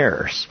 20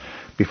 years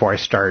before I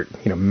start,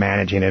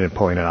 managing it and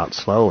pulling it out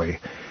slowly.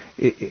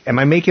 Am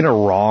I making a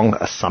wrong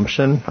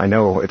assumption? I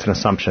know it's an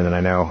assumption, and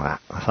I know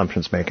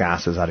assumptions make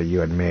asses out of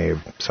you and me,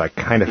 so I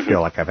kind of feel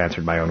like I've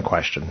answered my own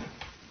question.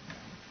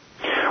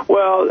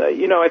 Well,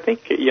 I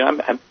think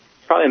I'm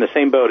probably in the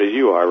same boat as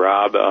you are,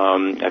 Rob.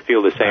 I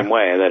feel the same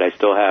way, that I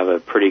still have a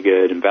pretty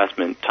good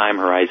investment time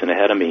horizon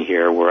ahead of me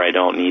here, where I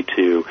don't need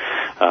to,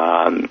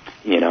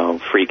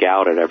 freak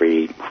out at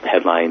every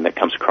headline that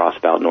comes across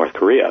about North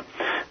Korea.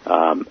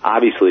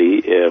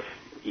 Obviously, if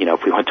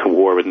we went to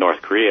war with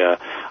North Korea,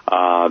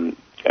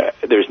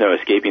 there's no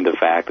escaping the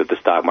fact that the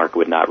stock market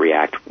would not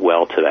react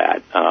well to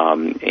that.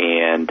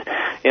 And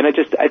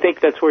I think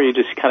that's where you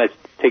just kind of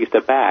take a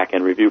step back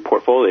and review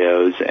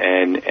portfolios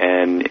and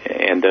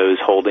those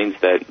holdings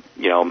that,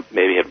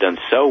 maybe have done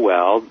so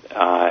well,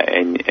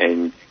 and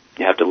you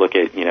have to look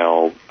at,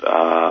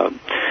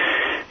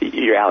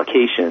 your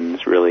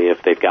allocations really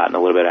if they've gotten a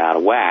little bit out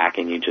of whack,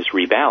 and you just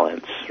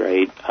rebalance,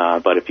 right?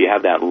 But if you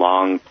have that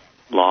long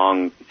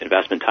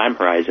investment time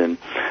horizon,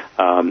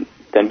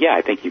 then yeah,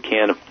 I think you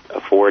can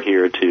afford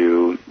here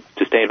to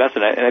stay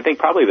invested. And I think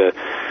probably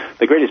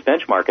the greatest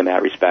benchmark in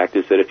that respect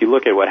is that if you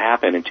look at what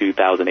happened in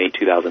 2008,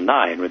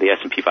 2009, where the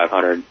S&P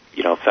 500,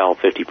 fell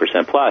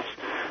 50% plus,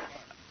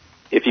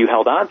 if you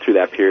held on through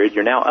that period,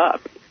 you're now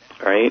up,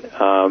 right?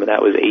 And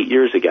that was 8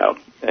 years ago.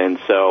 And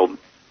so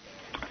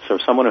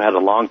someone who had a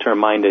long-term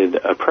minded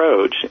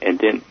approach and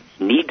didn't,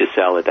 need to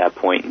sell at that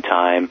point in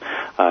time.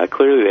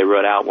 Clearly, they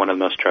rode out one of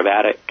the most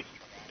traumatic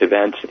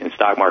events in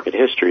stock market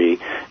history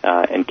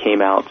and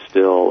came out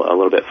still a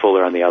little bit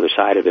fuller on the other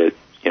side of it,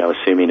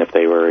 assuming if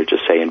they were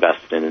just, say,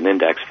 invested in an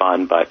index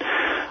fund. But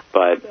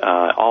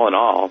all in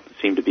all, it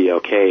seemed to be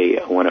okay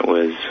when it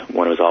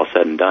was all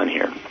said and done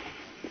here.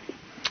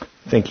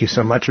 Thank you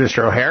so much,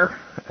 Mr. O'Hare.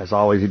 As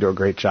always, you do a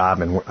great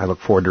job, and I look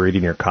forward to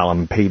reading your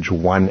column, page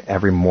 1,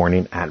 every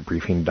morning at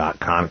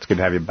briefing.com. It's good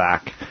to have you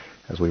back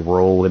as we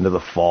roll into the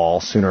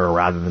fall sooner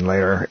rather than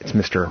later. It's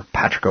Mr.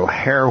 Patrick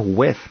O'Hare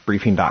with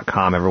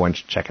briefing.com. Everyone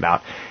should check it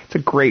out. It's a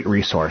great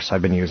resource.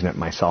 I've been using it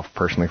myself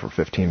personally for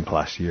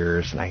 15-plus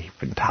years, and I've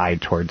been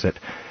tied towards it.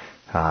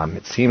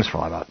 It seems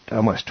for about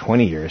almost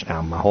 20 years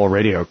now, my whole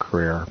radio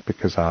career,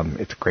 because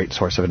it's a great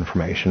source of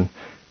information.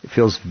 It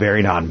feels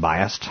very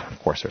non-biased. Of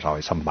course, there's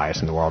always some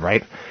bias in the world,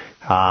 right?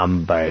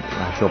 But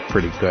I feel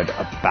pretty good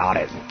about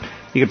it.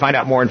 You can find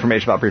out more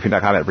information about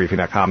briefing.com at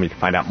briefing.com. You can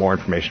find out more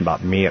information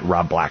about me at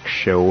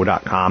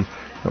robblackshow.com.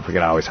 Don't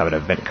forget, I always have an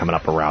event coming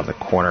up around the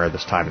corner.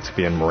 This time it's going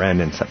to be in Marin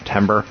in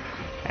September.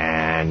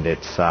 And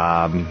it's 2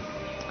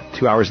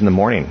 hours in the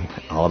morning,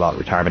 all about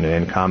retirement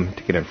and income.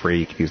 To get in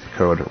free, you can use the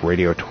code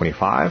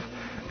radio25.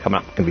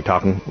 Coming up, going to be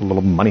talking a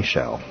little money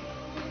show.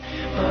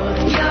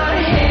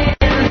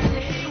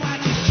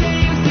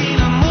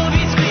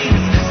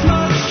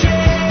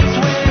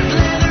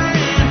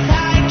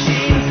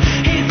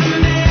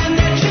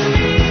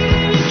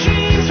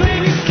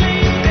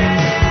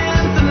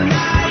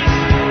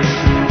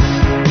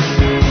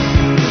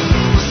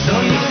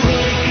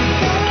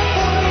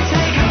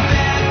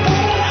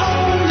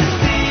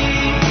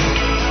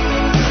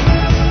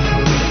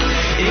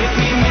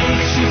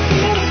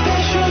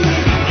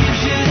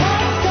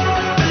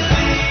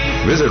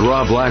 Visit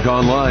Rob Black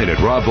online at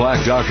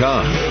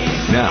robblack.com.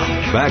 Now,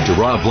 back to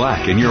Rob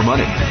Black and Your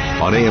Money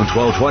on AM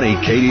 1220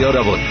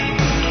 KDOW.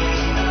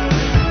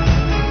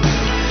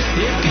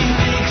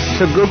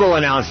 So Google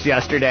announced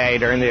yesterday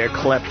during the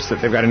eclipse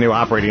that they've got a new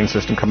operating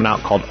system coming out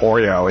called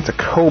Oreo. It's a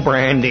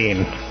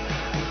co-branding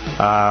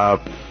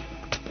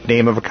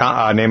name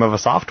of a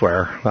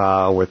software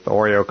with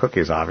Oreo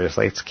cookies,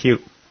 obviously. It's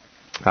cute.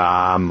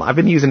 I've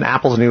been using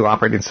Apple's new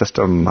operating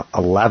system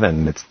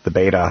 11. It's the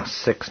beta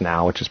 6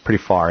 now, which is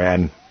pretty far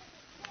in.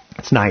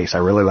 It's nice. I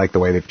really like the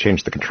way they've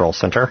changed the control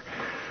center,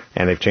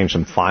 and they've changed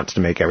some fonts to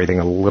make everything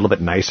a little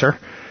bit nicer.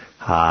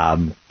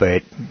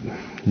 But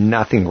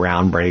nothing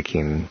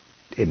groundbreaking,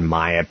 in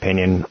my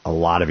opinion. A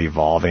lot of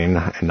evolving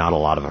and not a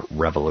lot of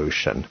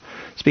revolution.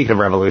 Speaking of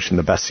revolution,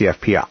 the best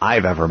CFP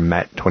I've ever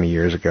met 20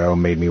 years ago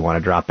made me want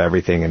to drop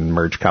everything and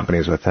merge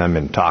companies with him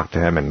and talk to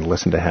him and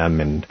listen to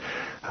him and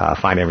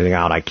find everything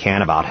out I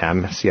can about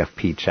him.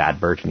 CFP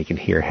Chad Burton. You can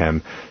hear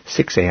him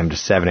 6 a.m. to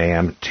 7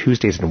 a.m.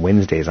 Tuesdays and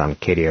Wednesdays on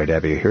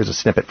KDOW. Here's a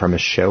snippet from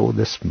his show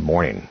this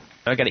morning.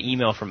 I got an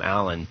email from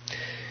Alan.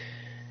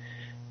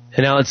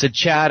 And Alan said,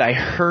 Chad, I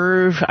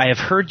have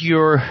heard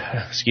your,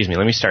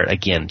 let me start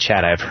again.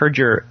 Chad, I've heard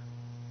your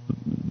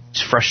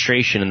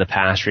frustration in the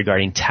past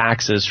regarding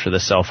taxes for the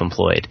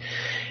self-employed.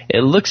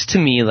 It looks to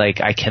me like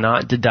I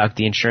cannot deduct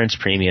the insurance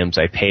premiums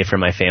I pay for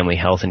my family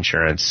health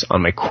insurance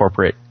on my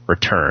corporate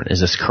return. Is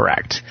this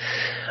correct?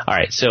 All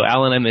right. So,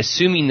 Alan, I'm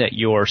assuming that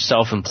you're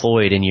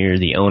self-employed and you're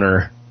the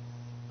owner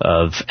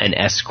of an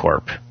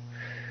S-Corp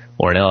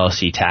or an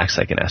LLC taxed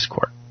like an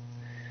S-Corp,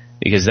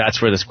 because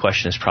that's where this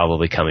question is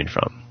probably coming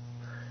from.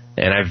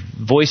 And I've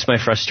voiced my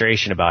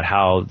frustration about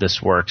how this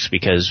works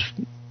because,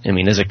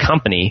 as a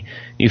company,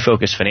 New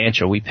Focus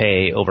Financial, we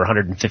pay over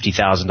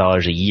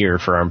 $150,000 a year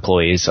for our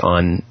employees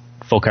on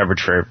full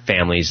coverage for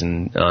families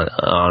and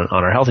on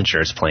our health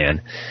insurance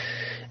plan.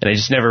 And I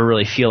just never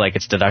really feel like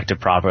it's deducted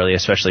properly,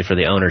 especially for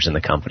the owners in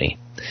the company,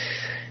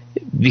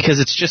 because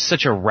it's just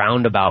such a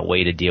roundabout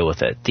way to deal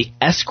with it. The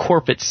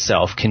S-Corp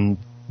itself can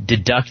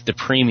deduct the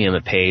premium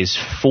it pays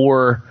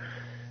for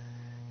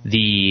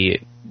the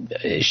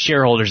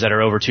shareholders that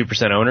are over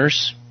 2%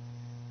 owners,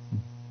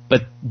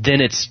 but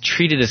then it's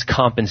treated as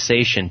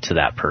compensation to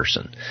that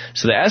person.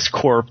 So the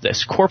S-Corp,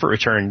 this corporate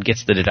return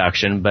gets the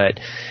deduction, but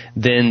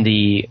then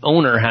the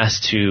owner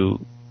has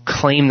to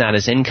claim that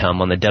as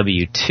income on the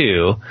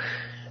W-2,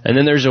 and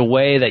then there's a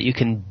way that you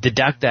can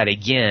deduct that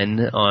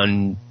again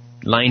on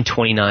line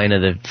 29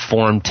 of the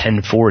Form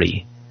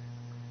 1040.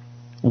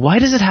 Why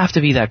does it have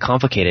to be that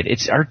complicated?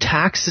 Our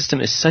tax system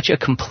is such a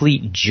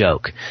complete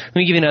joke. Let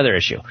me give you another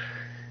issue.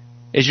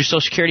 Is your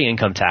Social Security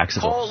income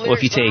taxable? Well,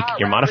 if you take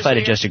your modified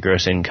adjusted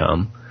gross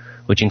income,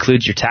 which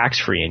includes your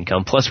tax-free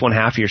income, plus one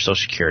half of your Social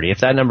Security, if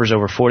that number is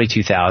over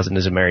 $42,000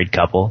 as a married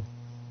couple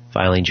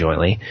filing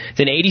jointly,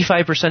 then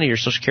 85% of your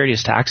Social Security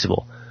is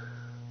taxable.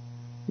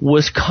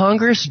 Was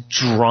Congress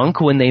drunk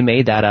when they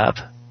made that up?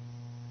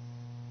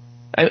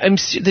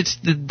 It's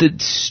the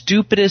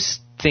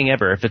stupidest thing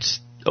ever. If it's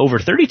over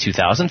 $32,000,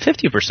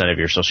 50% of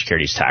your Social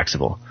Security is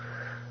taxable.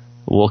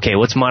 Well, okay,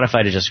 what's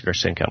modified adjusted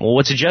gross income? Well,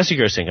 what's adjusted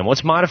gross income?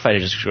 What's modified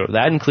adjusted gross income?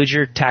 That includes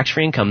your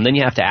tax-free income. Then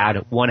you have to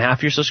add one half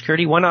of your Social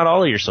Security. Why not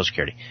all of your Social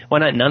Security? Why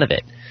not none of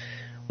it?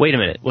 Wait a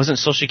minute. Wasn't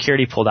Social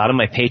Security pulled out of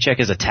my paycheck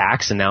as a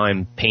tax, and now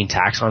I'm paying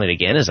tax on it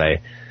again as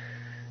I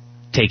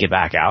take it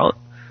back out.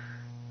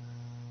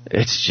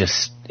 It's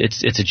just,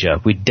 it's a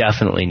joke. We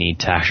definitely need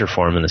tax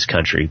reform in this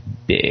country,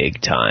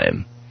 big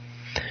time.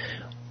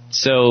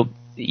 So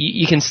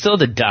you can still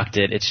deduct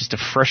it. It's just a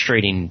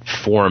frustrating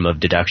form of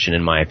deduction,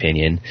 in my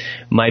opinion.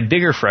 My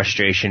bigger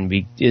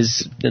frustration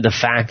is the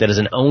fact that as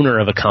an owner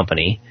of a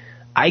company,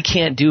 I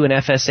can't do an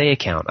FSA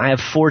account. I have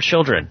 4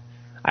 children.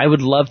 I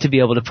would love to be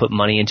able to put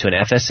money into an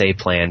FSA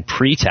plan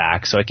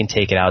pre-tax so I can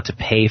take it out to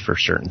pay for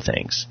certain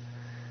things.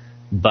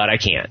 But I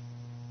can't.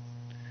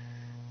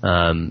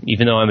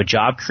 Even though I'm a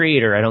job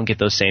creator, I don't get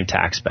those same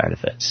tax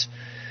benefits.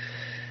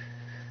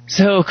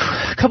 So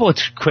a couple of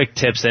quick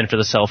tips then for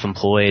the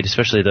self-employed,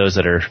 especially those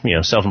that are,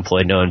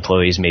 self-employed, no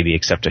employees, maybe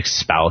except a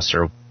spouse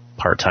or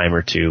part-time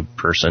or 2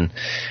 person.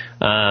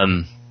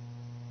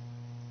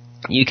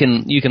 You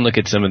can look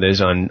at some of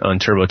those on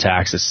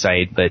TurboTax's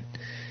site, but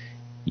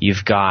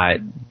you've got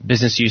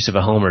business use of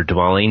a home or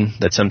dwelling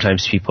that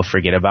sometimes people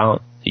forget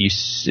about.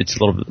 It's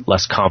a little bit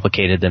less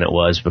complicated than it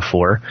was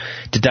before.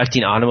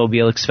 Deducting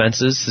automobile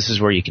expenses, this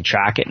is where you can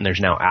track it, and there's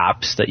now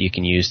apps that you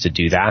can use to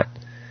do that.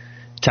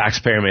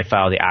 Taxpayer may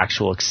file the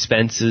actual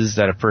expenses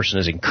that a person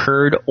has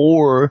incurred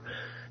or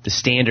the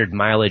standard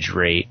mileage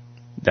rate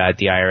that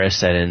the IRS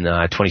said in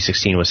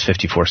 2016 was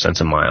 54 cents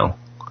a mile.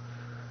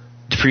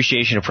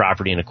 Depreciation of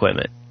property and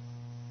equipment.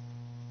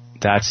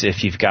 That's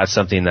if you've got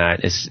something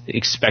that is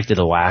expected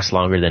to last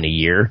longer than a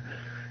year,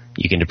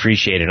 you can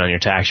depreciate it on your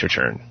tax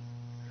return.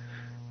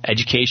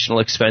 Educational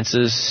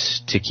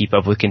expenses to keep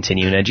up with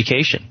continuing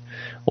education,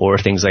 or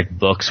things like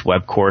books,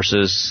 web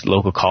courses,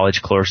 local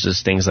college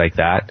courses, things like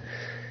that.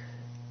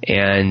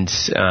 And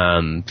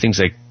things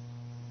like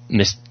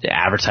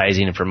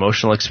advertising and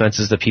promotional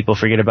expenses that people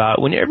forget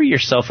about. Whenever you're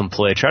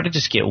self-employed, try to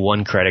just get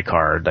one credit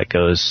card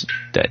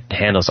that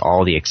handles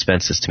all the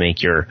expenses to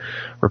make your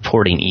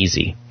reporting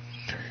easy.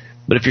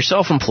 But if you're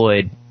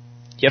self-employed,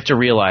 you have to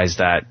realize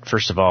that,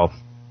 first of all,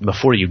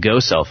 before you go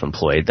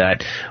self-employed,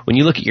 that when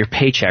you look at your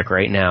paycheck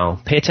right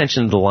now, pay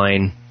attention to the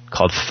line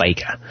called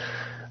FICA.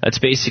 That's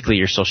basically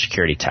your Social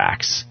Security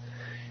tax.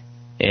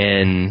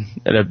 And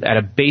at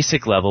a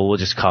basic level, we'll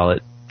just call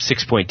it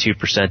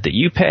 6.2% that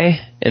you pay,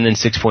 and then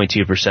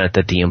 6.2%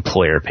 that the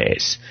employer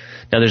pays.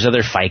 Now, there's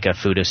other FICA,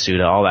 FUTA,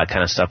 SUTA, all that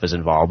kind of stuff is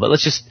involved. But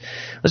let's just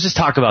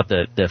talk about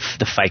the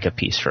FICA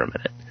piece for a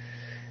minute.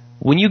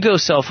 When you go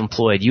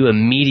self-employed, you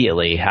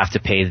immediately have to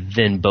pay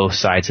then both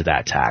sides of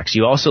that tax.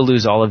 You also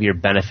lose all of your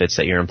benefits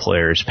that your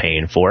employer is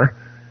paying for.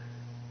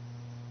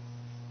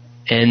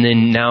 And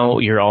then now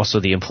you're also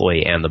the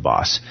employee and the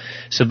boss.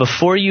 So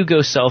before you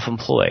go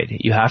self-employed,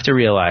 you have to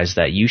realize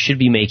that you should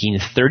be making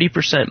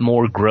 30%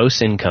 more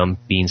gross income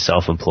being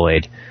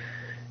self-employed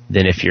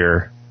than if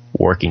you're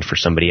working for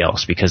somebody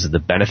else because of the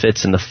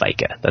benefits and the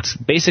FICA. That's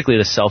basically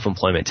the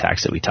self-employment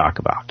tax that we talk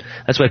about.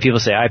 That's why people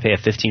say, I pay a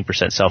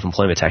 15%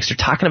 self-employment tax. They're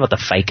talking about the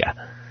FICA.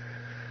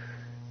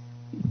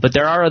 But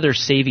there are other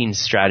savings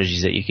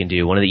strategies that you can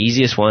do. One of the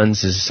easiest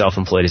ones is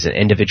self-employed is an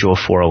individual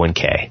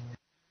 401k.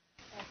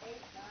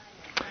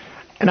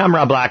 And I'm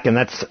Rob Black, and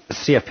that's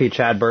CFP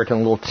Chad Burton, a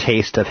little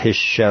taste of his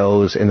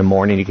shows in the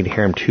morning. You can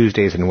hear him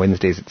Tuesdays and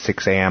Wednesdays at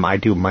 6 a.m. I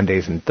do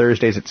Mondays and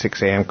Thursdays at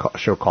 6 a.m., a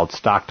show called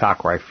Stock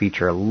Talk, where I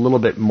feature a little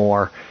bit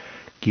more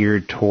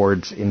geared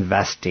towards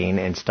investing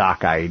and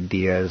stock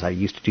ideas. I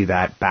used to do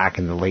that back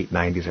in the late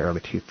 90s, early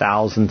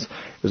 2000s. It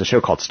was a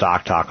show called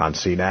Stock Talk on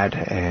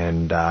CNET,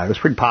 and it was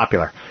pretty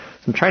popular.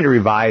 So I'm trying to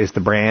revise the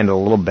brand a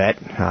little bit.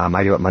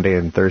 I do it Monday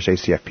and Thursday.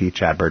 CFP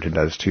Chad Burton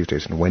does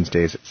Tuesdays and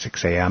Wednesdays at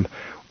 6 a.m.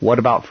 What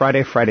about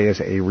Friday? Friday is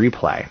a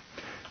replay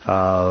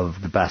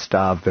of the best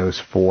of those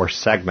 4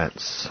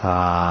 segments.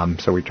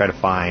 So we try to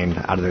find,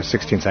 out of those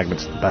 16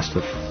 segments, the best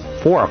of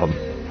 4 of them.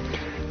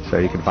 So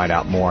you can find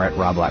out more at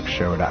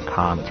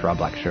robblackshow.com. It's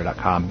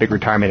robblackshow.com. Big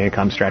retirement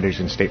income strategies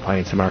and estate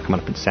planning seminar coming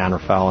up in San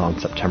Rafael on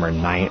September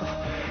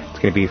 9th. It's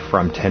going to be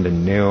from 10 to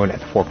noon at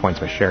the 4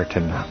 Points by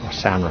Sheraton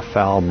San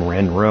Rafael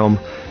Marin Room.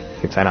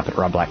 You can sign up at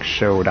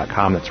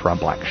robblackshow.com. That's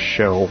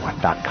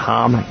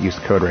robblackshow.com. Use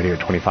the code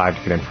radio25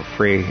 to get in for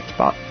free. It's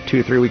about 2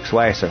 to 3 weeks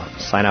away, so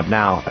sign up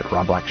now at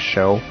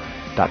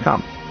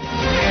robblackshow.com.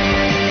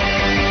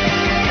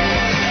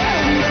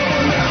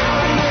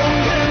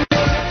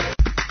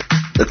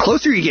 The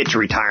closer you get to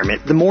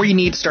retirement, the more you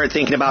need to start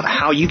thinking about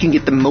how you can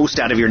get the most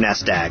out of your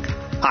nest egg.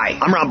 Hi,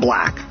 I'm Rob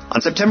Black.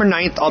 On September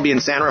 9th, I'll be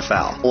in San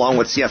Rafael, along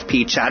with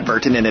CFP Chad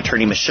Burton and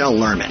attorney Michelle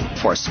Lerman,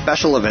 for a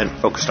special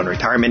event focused on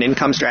retirement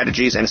income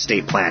strategies and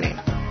estate planning.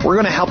 We're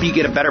going to help you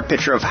get a better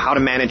picture of how to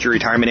manage your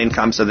retirement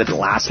income so that it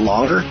lasts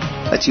longer,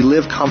 lets you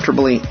live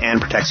comfortably, and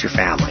protects your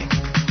family.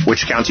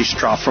 Which accounts you should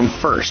draw from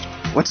first?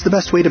 What's the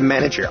best way to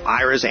manage your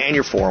IRAs and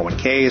your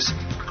 401ks?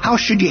 How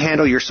should you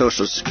handle your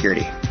Social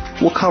Security?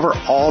 We'll cover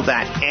all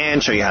that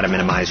and show you how to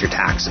minimize your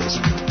taxes.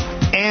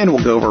 And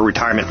we'll go over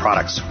retirement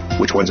products.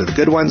 Which ones are the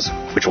good ones?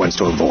 Which ones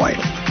to avoid?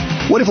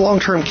 What if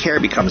long-term care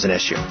becomes an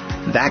issue?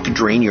 That could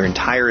drain your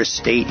entire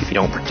estate if you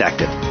don't protect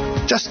it.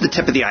 Just the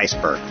tip of the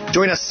iceberg.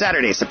 Join us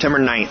Saturday, September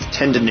 9th,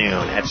 10 to noon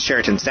at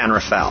Sheraton San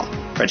Rafael.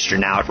 Register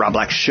now at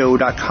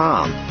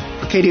robblackshow.com.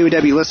 For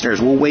KDOW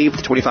listeners will waive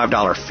the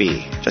 $25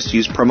 fee. Just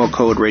use promo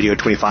code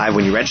Radio25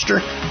 when you register.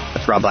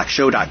 That's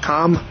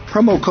robblackshow.com.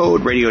 Promo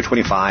code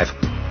Radio25.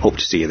 Hope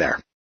to see you there.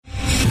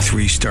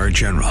 3-star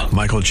General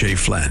Michael J.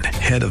 Flynn,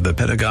 head of the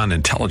Pentagon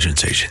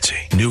Intelligence Agency,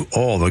 knew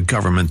all the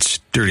government's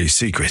dirty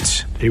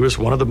secrets. He was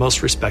one of the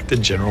most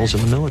respected generals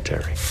in the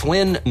military.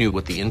 Flynn knew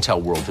what the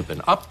intel world had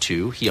been up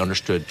to. He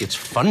understood its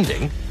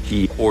funding.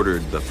 He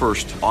ordered the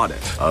first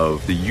audit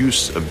of the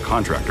use of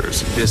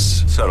contractors.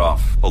 This set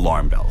off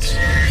alarm bells.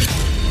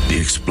 The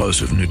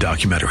explosive new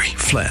documentary,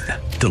 Flynn,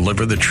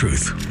 Deliver the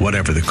Truth,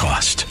 Whatever the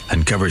Cost,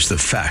 uncovers the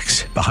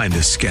facts behind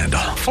this scandal.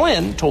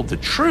 Flynn told the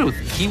truth.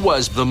 He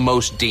was the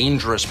most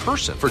dangerous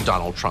person for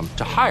Donald Trump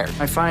to hire.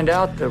 I find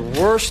out the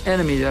worst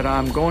enemy that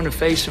I'm going to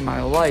face in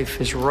my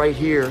life is right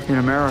here in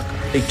America.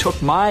 They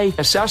took my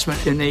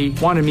assessment and they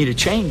wanted me to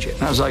change it.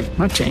 And I was like, I'm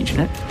not changing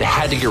it. They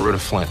had to get rid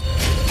of Flynn.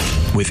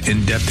 With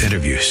in-depth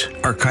interviews,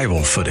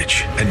 archival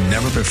footage, and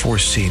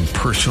never-before-seen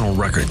personal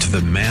records of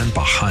the man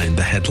behind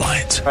the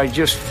headlines. I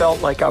just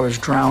felt like I was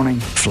drowning.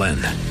 Flynn,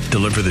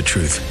 Deliver the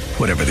Truth,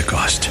 Whatever the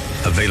Cost.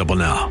 Available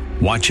now.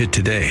 Watch it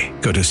today.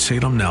 Go to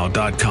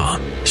salemnow.com.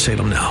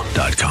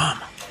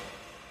 salemnow.com.